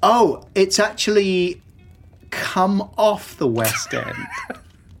 Oh, it's actually come off the West End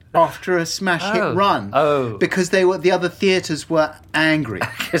after a smash hit run. Oh. Because the other theatres were angry.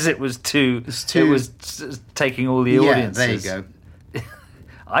 Because it was taking all the audiences. Yeah, there you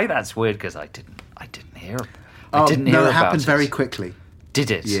go. That's weird because I didn't hear. Oh, I didn't hear no, it about happened it. very quickly. Did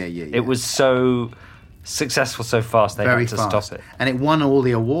it? Yeah. It was so successful so fast they Very had to fast. stop it. And it won all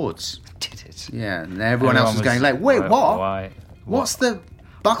the awards. Did it? Yeah, and everyone else was going like, wait, what? Why? What's the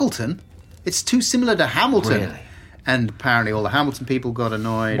Buckleton? It's too similar to Hamilton. Really? And apparently all the Hamilton people got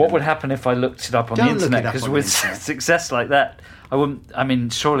annoyed. What would happen if I looked it up on the Don't look internet? it up Because on with the internet. success like that, I wouldn't. I mean,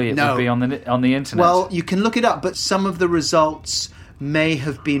 surely it would be on the internet. Well, you can look it up, but some of the results may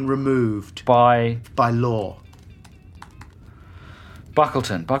have been removed by law.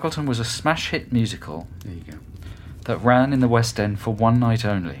 Buckleton. Buckleton was a smash hit musical. There you go. That ran in the West End for one night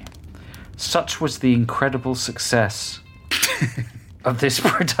only. Such was the incredible success of this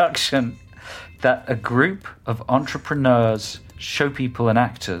production that a group of entrepreneurs, showpeople and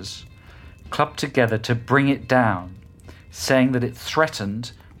actors clubbed together to bring it down, saying that it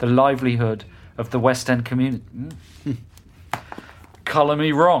threatened the livelihood of the West End community. Colour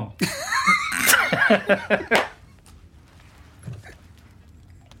me wrong.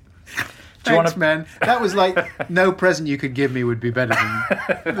 Thanks, man. That was like no present you could give me would be better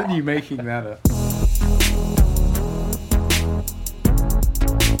than you making that up.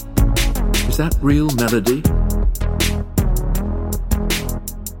 Is that real melody?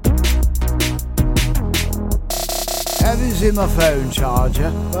 Have you seen my phone charger?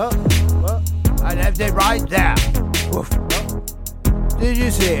 What? I left it right there. Woof. Did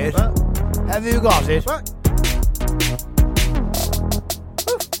you see it? Have you got it?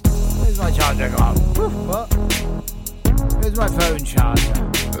 Where's my charger gone? Where's my phone charger?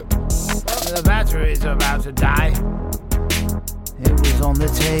 The battery's about to die. It was on the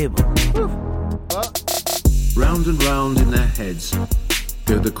table. Round and round in their heads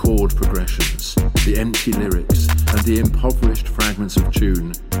go the chord progressions, the empty lyrics, and the impoverished fragments of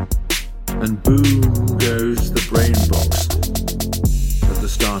tune. And boom goes the brain box at the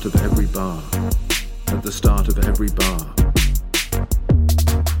start of every bar, at the start of every bar.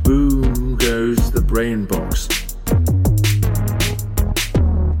 Boom goes the brain box.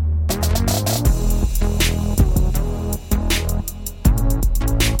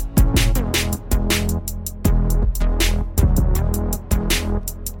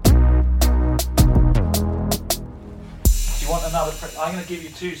 I'm going to give you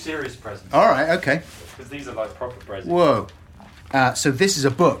two serious presents. All right, okay. Because these are like proper presents. Whoa. So this is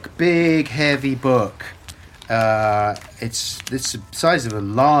a book. Big, heavy book. It's the size of a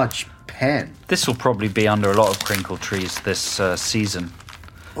large pen. This will probably be under a lot of crinkle trees this season.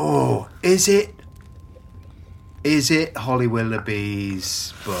 Oh, is it? Is it Holly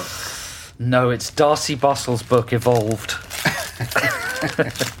Willoughby's book? No, it's Darcy Bustle's book, Evolved.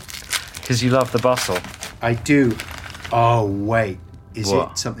 Because you love the bustle. I do. Oh, wait. Is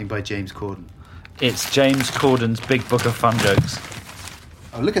What? it something by James Corden? It's James Corden's Big Book of Fun Jokes.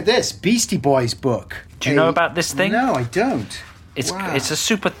 Oh, look at this. Beastie Boys book. Do you know about this thing? No, I don't. It's Wow. it's a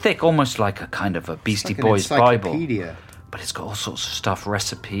super thick, almost like a kind of a Beastie Like an Boys Bible. encyclopedia. But it's got all sorts of stuff,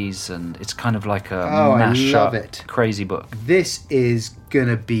 recipes, and it's kind of like a Oh, I mash-up, love it. crazy book. This is going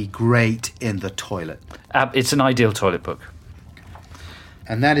to be great in the toilet. It's an ideal toilet book.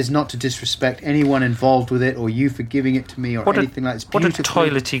 And that is not to disrespect anyone involved with it or you for giving it to me or anything like that. It's What a beautifully-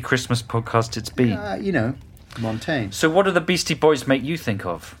 toilety Christmas podcast it's been. You know, Montaigne. So what do the Beastie Boys make you think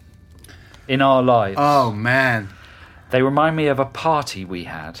of in our lives? Oh, man. They remind me of a party we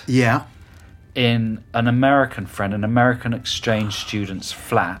had Yeah. in an American friend, an American exchange student's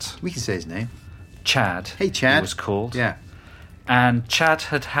flat. We can say his name. Chad. Hey, Chad. He was called. Yeah. And Chad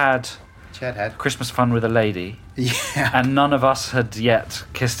had Christmas fun with a lady. Yeah. And none of us had yet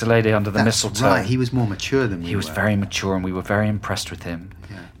kissed a lady under the mistletoe. Right, he was more mature than we were. He was very mature and we were very impressed with him.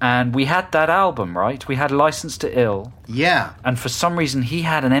 Yeah. And we had that album, right? We had License to Ill. Yeah. And for some reason he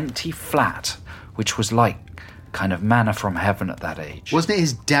had an empty flat, which was like kind of manna from heaven at that age. Wasn't it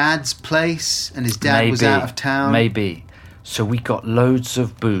his dad's place and his dad was out of town? Maybe. So we got loads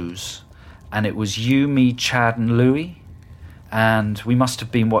of booze and it was you, me, Chad and Louis. And we must have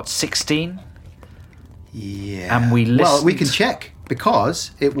been, 16? Yeah. And we listened... Well, we can check,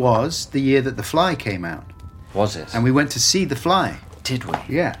 because it was the year that The Fly came out. Was it? And we went to see The Fly. Did we?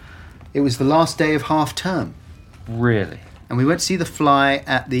 Yeah. It was the last day of half term. Really? And we went to see The Fly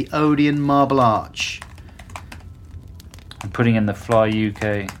at the Odeon Marble Arch. I'm putting in the Fly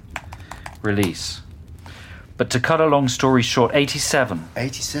UK release. But to cut a long story short, 87.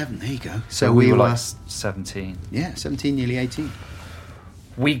 87, there you go. So we were like 17. Yeah, 17, nearly 18.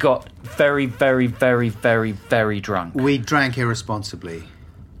 We got very, very, very, very, very drunk. We drank irresponsibly.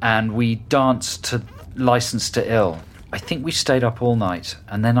 And we danced to License to Ill. I think we stayed up all night.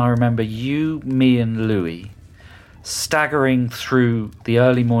 And then I remember you, me and Louis staggering through the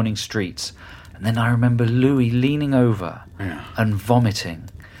early morning streets. And then I remember Louis leaning over and vomiting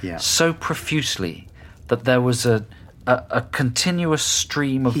so profusely that there was a continuous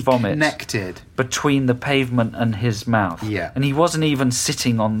stream of vomit connected between the pavement and his mouth. Yeah. And he wasn't even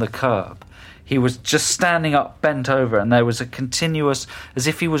sitting on the curb. He was just standing up, bent over, and there was a continuous, as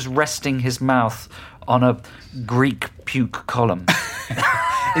if he was resting his mouth on a Greek puke column.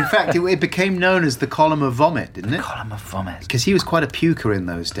 In fact, it became known as the column of vomit, didn't it? The column of vomit. Because he was quite a puker in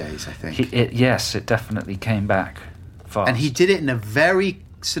those days, I think. Yes, it definitely came back fast. And he did it in a very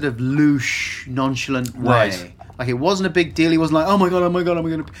sort of louche, nonchalant way. Right. Like, it wasn't a big deal. He wasn't like, oh my God, I'm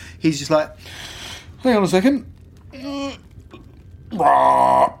going to... He's just like, hang on a second.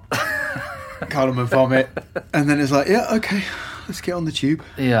 Column of vomit. And then it's like, yeah, okay, let's get on the tube.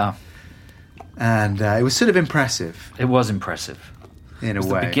 Yeah. And it was sort of impressive. It was impressive. In a way. It was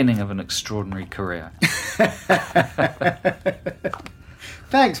the beginning of an extraordinary career.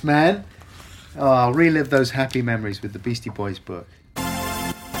 Thanks, man. Oh, I'll relive those happy memories with the Beastie Boys book.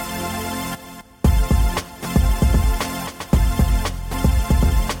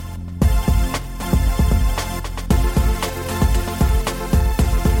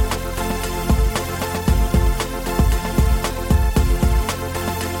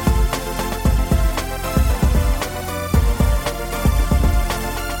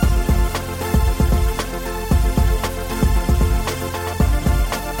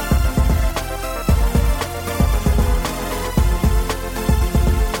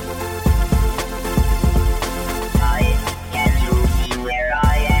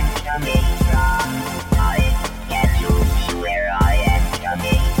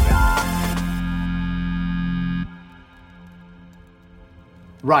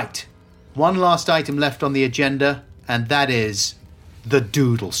 Right. One last item left on the agenda, and that is the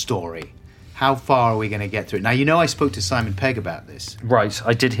Doodle story. How far are we going to get through it? Now, you know I spoke to Simon Pegg about this. Right,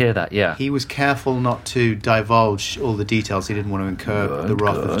 I did hear that, yeah. He was careful not to divulge all the details. He didn't want to incur the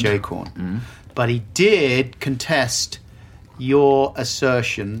wrath of J-Corn. Mm. But he did contest your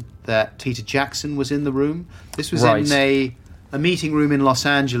assertion that Peter Jackson was in the room. This was in a meeting room in Los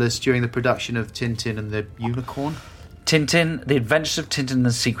Angeles during the production of Tintin and the Unicorn. Tintin, The Adventures of Tintin and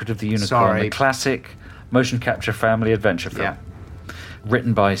the Secret of the Unicorn, the classic motion capture family adventure film. Yeah.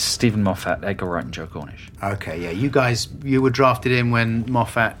 Written by Stephen Moffat, Edgar Wright and Joe Cornish. Okay, yeah. You were drafted in when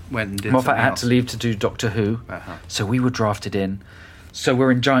Moffat went and did Moffat had else. to leave to do Doctor Who, so we were drafted in. So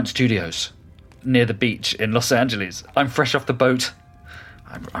we're in Giant Studios near the beach in Los Angeles. I'm fresh off the boat.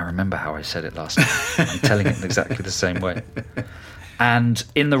 I remember how I said it last night. I'm telling it in exactly the same way. And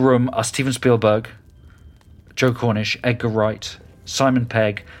in the room are Steven Spielberg, Joe Cornish, Edgar Wright, Simon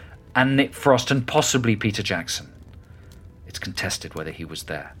Pegg, and Nick Frost, and possibly Peter Jackson. It's contested whether he was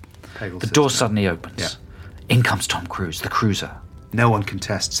there. The door suddenly opens. Yeah. In comes Tom Cruise, the cruiser. No one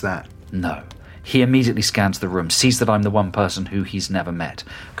contests that. No. He immediately scans the room, sees that I'm the one person who he's never met,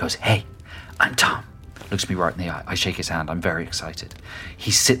 goes, "Hey, I'm Tom." Looks me right in the eye. I shake his hand. I'm very excited.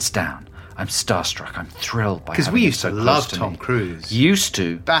 He sits down. I'm starstruck. I'm thrilled by Because having we him used so to close love to Tom me. Cruise. Used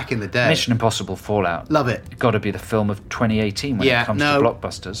to. Back in the day. Mission Impossible Fallout. Love it. It's got to be the film of 2018 when it comes to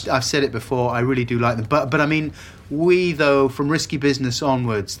blockbusters. I've said it before, I really do like them. But I mean, we, though, from Risky Business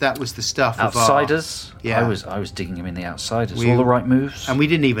onwards, that was the stuff Outsiders? of our... Yeah. I was digging him in the Outsiders. All the right moves. And we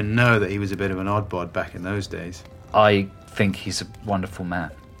didn't even know that he was a bit of an oddbod back in those days. I think he's a wonderful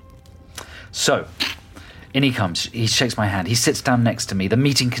man. So, in he comes. He shakes my hand. He sits down next to me. The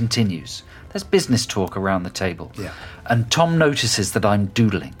meeting continues. There's business talk around the table. Yeah. And Tom notices that I'm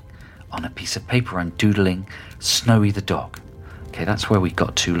doodling. On a piece of paper, I'm doodling Snowy the dog. Okay, that's where we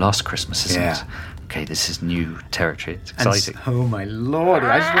got to last Christmas, isn't it? Okay, this is new territory. It's exciting. Oh, my Lord.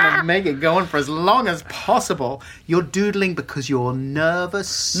 I just want to make it go on for as long as possible. You're doodling because you're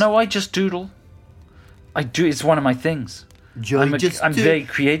nervous? No, I just doodle. I do. It's one of my things. I'm very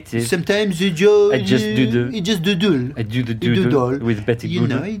creative. Sometimes I just doodle. You just doodle. I do the doodle with Betty Boodle. You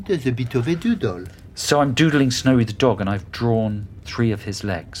know, he does a bit of a doodle. So I'm doodling Snowy the dog, and I've drawn 3 of his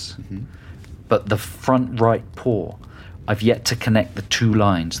legs. Mm-hmm. But the front right paw, I've yet to connect the 2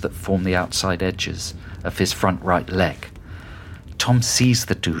 lines that form the outside edges of his front right leg. Tom sees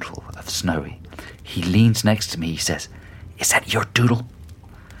the doodle of Snowy. He leans next to me. He says, "Is that your doodle?"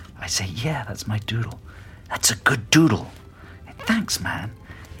 I say, "Yeah, that's my doodle." "That's a good doodle." "Thanks, man.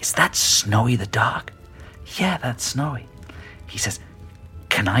 Is that Snowy the dog?" "Yeah, that's Snowy." He says,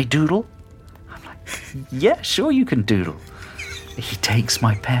 "Can I doodle?" I'm like, "Yeah, sure you can doodle." He takes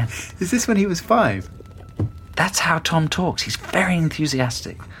my pen. Is this when he was 5? That's how Tom talks. He's very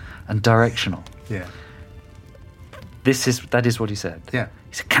enthusiastic and directional. Yeah. That is what he said. Yeah.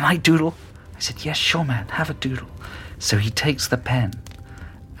 He said, "Can I doodle?" I said, "Yeah, sure, man. Have a doodle." So he takes the pen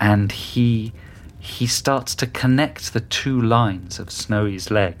and he starts to connect the 2 lines of Snowy's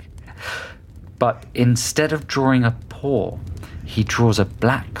leg. But instead of drawing a paw, he draws a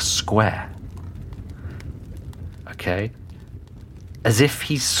black square. Okay? As if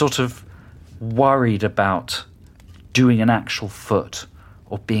he's sort of worried about doing an actual foot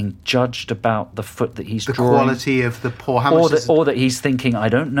or being judged about the foot that he's drawing. The quality of the paw. Or that he's thinking, I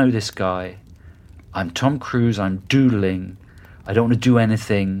don't know this guy. I'm Tom Cruise. I'm doodling. I don't want to do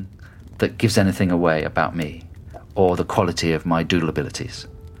anything that gives anything away about me or the quality of my doodle abilities.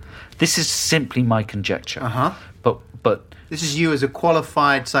 This is simply my conjecture. Uh-huh. But this is you as a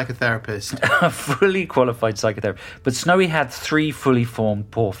qualified psychotherapist. A fully qualified psychotherapist. But Snowy had 3 fully formed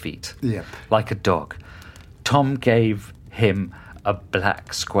paw feet. Yep. Like a dog. Tom gave him a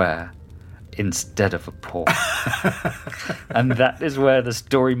black square instead of a paw. And that is where the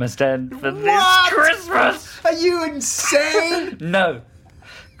story must end for this Christmas. Are you insane? No.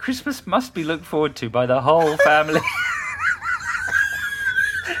 Christmas must be looked forward to by the whole family.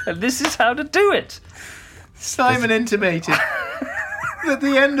 And this is how to do it. Simon intimated that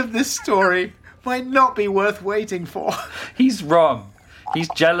the end of this story might not be worth waiting for. He's wrong. He's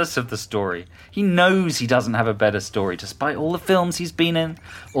jealous of the story. He knows he doesn't have a better story, despite all the films he's been in,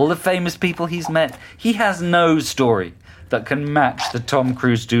 all the famous people he's met. He has no story that can match the Tom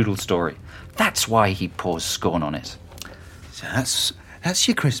Cruise doodle story. That's why he pours scorn on it. So that's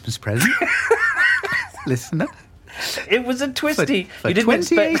your Christmas present, listener. It was a twisty. For you didn't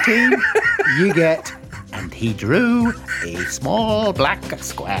 2018, you get... And he drew a small black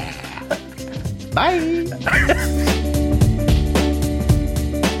square. Bye.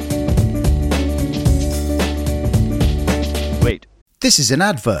 Wait. This is an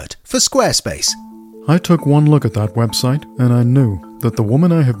advert for Squarespace. I took one look at that website and I knew that the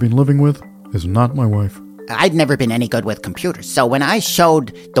woman I have been living with is not my wife. I'd never been any good with computers, so when I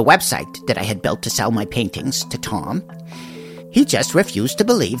showed the website that I had built to sell my paintings to Tom, he just refused to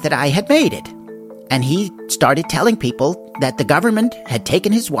believe that I had made it. And he started telling people that the government had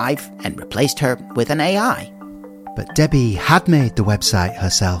taken his wife and replaced her with an AI. But Debbie had made the website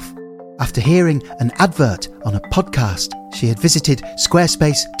herself. After hearing an advert on a podcast, she had visited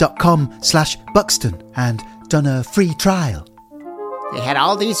squarespace.com/Buxton and done a free trial. They had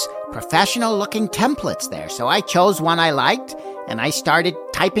all these professional-looking templates there, so I chose one I liked, and I started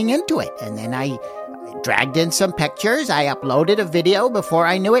typing into it. And then I dragged in some pictures, I uploaded a video. Before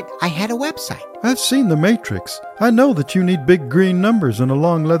I knew it, I had a website. I've seen The Matrix. I know that you need big green numbers and a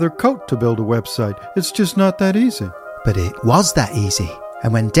long leather coat to build a website. It's just not that easy. But it was that easy.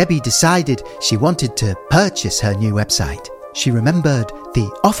 And when Debbie decided she wanted to purchase her new website, she remembered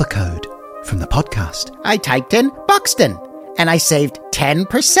the offer code from the podcast. I typed in Buxton, and I saved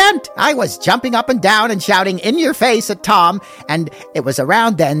 10%. I was jumping up and down and shouting in your face at Tom, and it was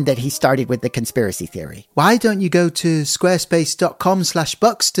around then that he started with the conspiracy theory. Why don't you go to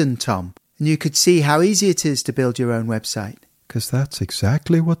squarespace.com/Buxton, Tom? And you could see how easy it is to build your own website. because that's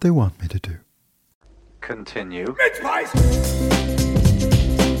exactly what they want me to do. Continue.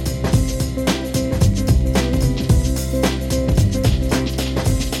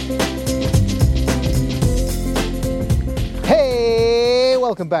 Hey,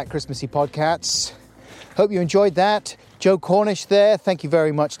 welcome back, Christmassy Podcats. Hope you enjoyed that. Joe Cornish there. Thank you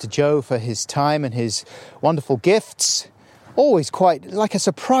very much to Joe for his time and his wonderful gifts. Always quite like a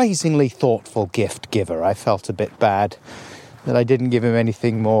surprisingly thoughtful gift giver. I felt a bit bad that I didn't give him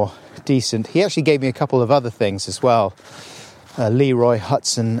anything more decent. He actually gave me a couple of other things as well. Leroy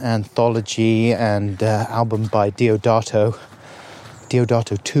Hudson anthology and album by Deodato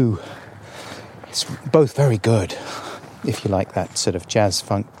 2. It's both very good, if you like that sort of jazz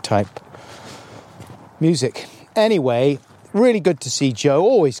funk type music. Anyway, really good to see Joe.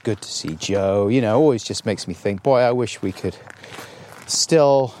 Always good to see Joe. You know, always just makes me think, boy, I wish we could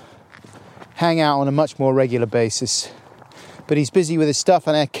still hang out on a much more regular basis. But he's busy with his stuff,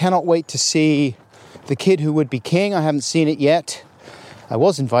 and I cannot wait to see The Kid Who Would Be King. I haven't seen it yet. I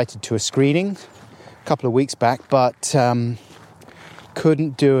was invited to a screening a couple of weeks back, but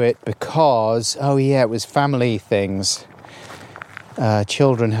couldn't do it because, it was family things.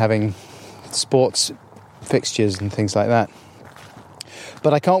 Children having sports fixtures and things like that.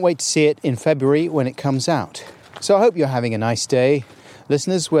 But I can't wait to see it in February when it comes out. So I hope you're having a nice day,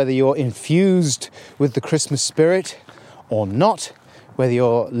 listeners, whether you're infused with the Christmas spirit or not, whether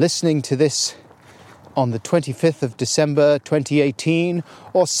you're listening to this on the 25th of December 2018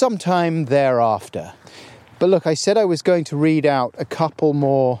 or sometime thereafter. But look, I said I was going to read out a couple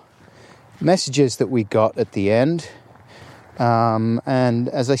more messages that we got at the end. And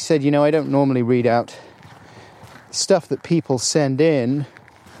as I said, I don't normally read out stuff that people send in,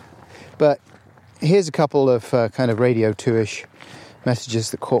 but here's a couple of kind of Radio 2-ish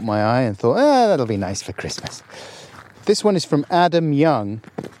messages that caught my eye and thought, that'll be nice for Christmas. This one is from Adam Young.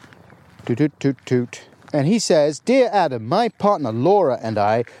 Toot, toot, toot, toot. And he says, Dear Adam, my partner Laura and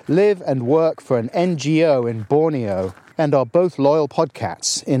I live and work for an NGO in Borneo and are both loyal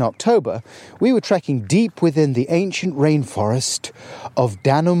podcats. In October, we were trekking deep within the ancient rainforest of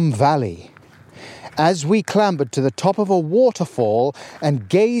Danum Valley. As we clambered to the top of a waterfall and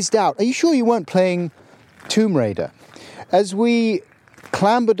gazed out... Are you sure you weren't playing Tomb Raider? As we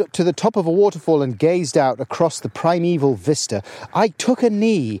clambered to the top of a waterfall and gazed out across the primeval vista, I took a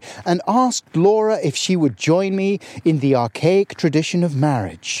knee and asked Laura if she would join me in the archaic tradition of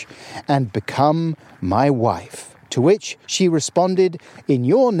marriage and become my wife. To which she responded in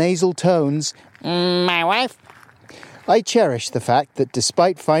your nasal tones, my wife? I cherish the fact that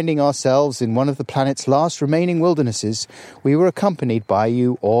despite finding ourselves in one of the planet's last remaining wildernesses, we were accompanied by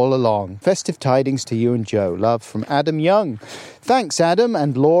you all along. Festive tidings to you and Joe. Love from Adam Young. Thanks, Adam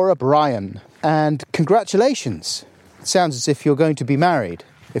and Laura Bryan. And congratulations. It sounds as if you're going to be married,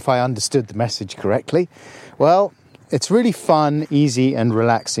 if I understood the message correctly. Well, it's really fun, easy and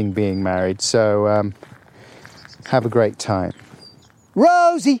relaxing being married, so have a great time.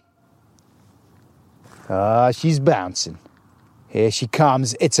 Rosie! She's bouncing. Here she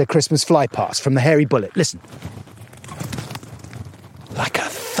comes. It's a Christmas fly pass from the Hairy Bullet. Listen. Like a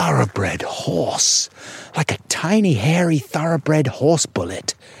thoroughbred horse. Like a tiny, hairy, thoroughbred horse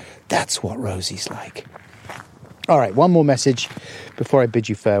bullet. That's what Rosie's like. All right, one more message before I bid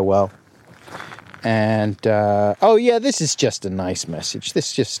you farewell. And, this is just a nice message. This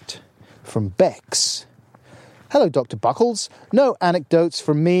is just from Bex. Hello, Dr. Buckles. No anecdotes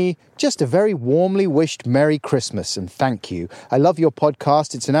from me, just a very warmly wished Merry Christmas and thank you. I love your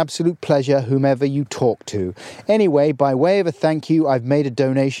podcast. It's an absolute pleasure, whomever you talk to. Anyway, by way of a thank you, I've made a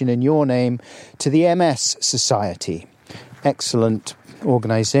donation in your name to the MS Society. Excellent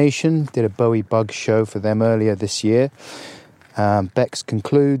organisation. Did a Bowie Bug show for them earlier this year. Bex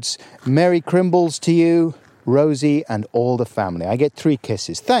concludes, Merry Crimbles to you, Rosie, and all the family. I get 3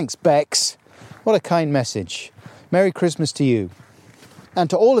 kisses. Thanks, Bex. What a kind message. Merry Christmas to you. And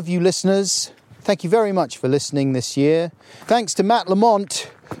to all of you listeners, thank you very much for listening this year. Thanks to Matt Lamont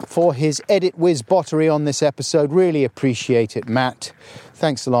for his edit whiz bottery on this episode. Really appreciate it, Matt.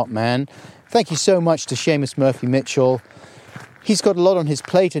 Thanks a lot, man. Thank you so much to Seamus Murphy-Mitchell. He's got a lot on his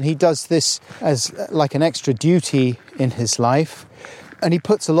plate and he does this as like an extra duty in his life. And he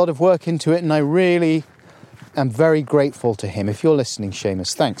puts a lot of work into it and I really am very grateful to him. If you're listening,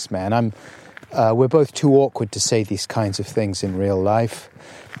 Seamus, thanks, man. We're both too awkward to say these kinds of things in real life.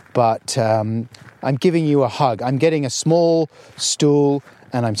 But I'm giving you a hug. I'm getting a small stool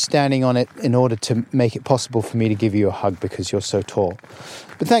and I'm standing on it in order to make it possible for me to give you a hug because you're so tall.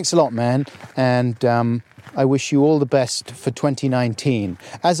 But thanks a lot, man. And I wish you all the best for 2019,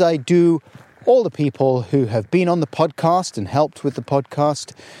 as I do all the people who have been on the podcast and helped with the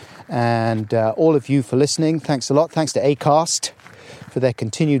podcast, and all of you for listening. Thanks a lot. Thanks to Acast for their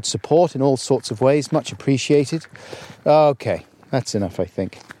continued support in all sorts of ways. Much appreciated. Okay, that's enough, I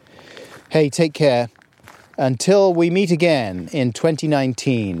think. Hey, take care. Until we meet again in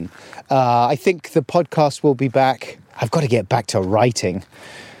 2019, I think the podcast will be back. I've got to get back to writing.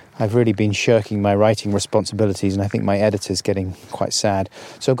 I've really been shirking my writing responsibilities, and I think my editor's getting quite sad.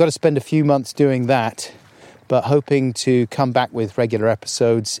 So I've got to spend a few months doing that, but hoping to come back with regular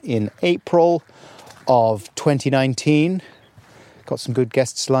episodes in April of 2019. Got some good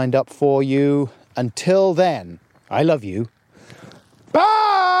guests lined up for you. Until then, I love you.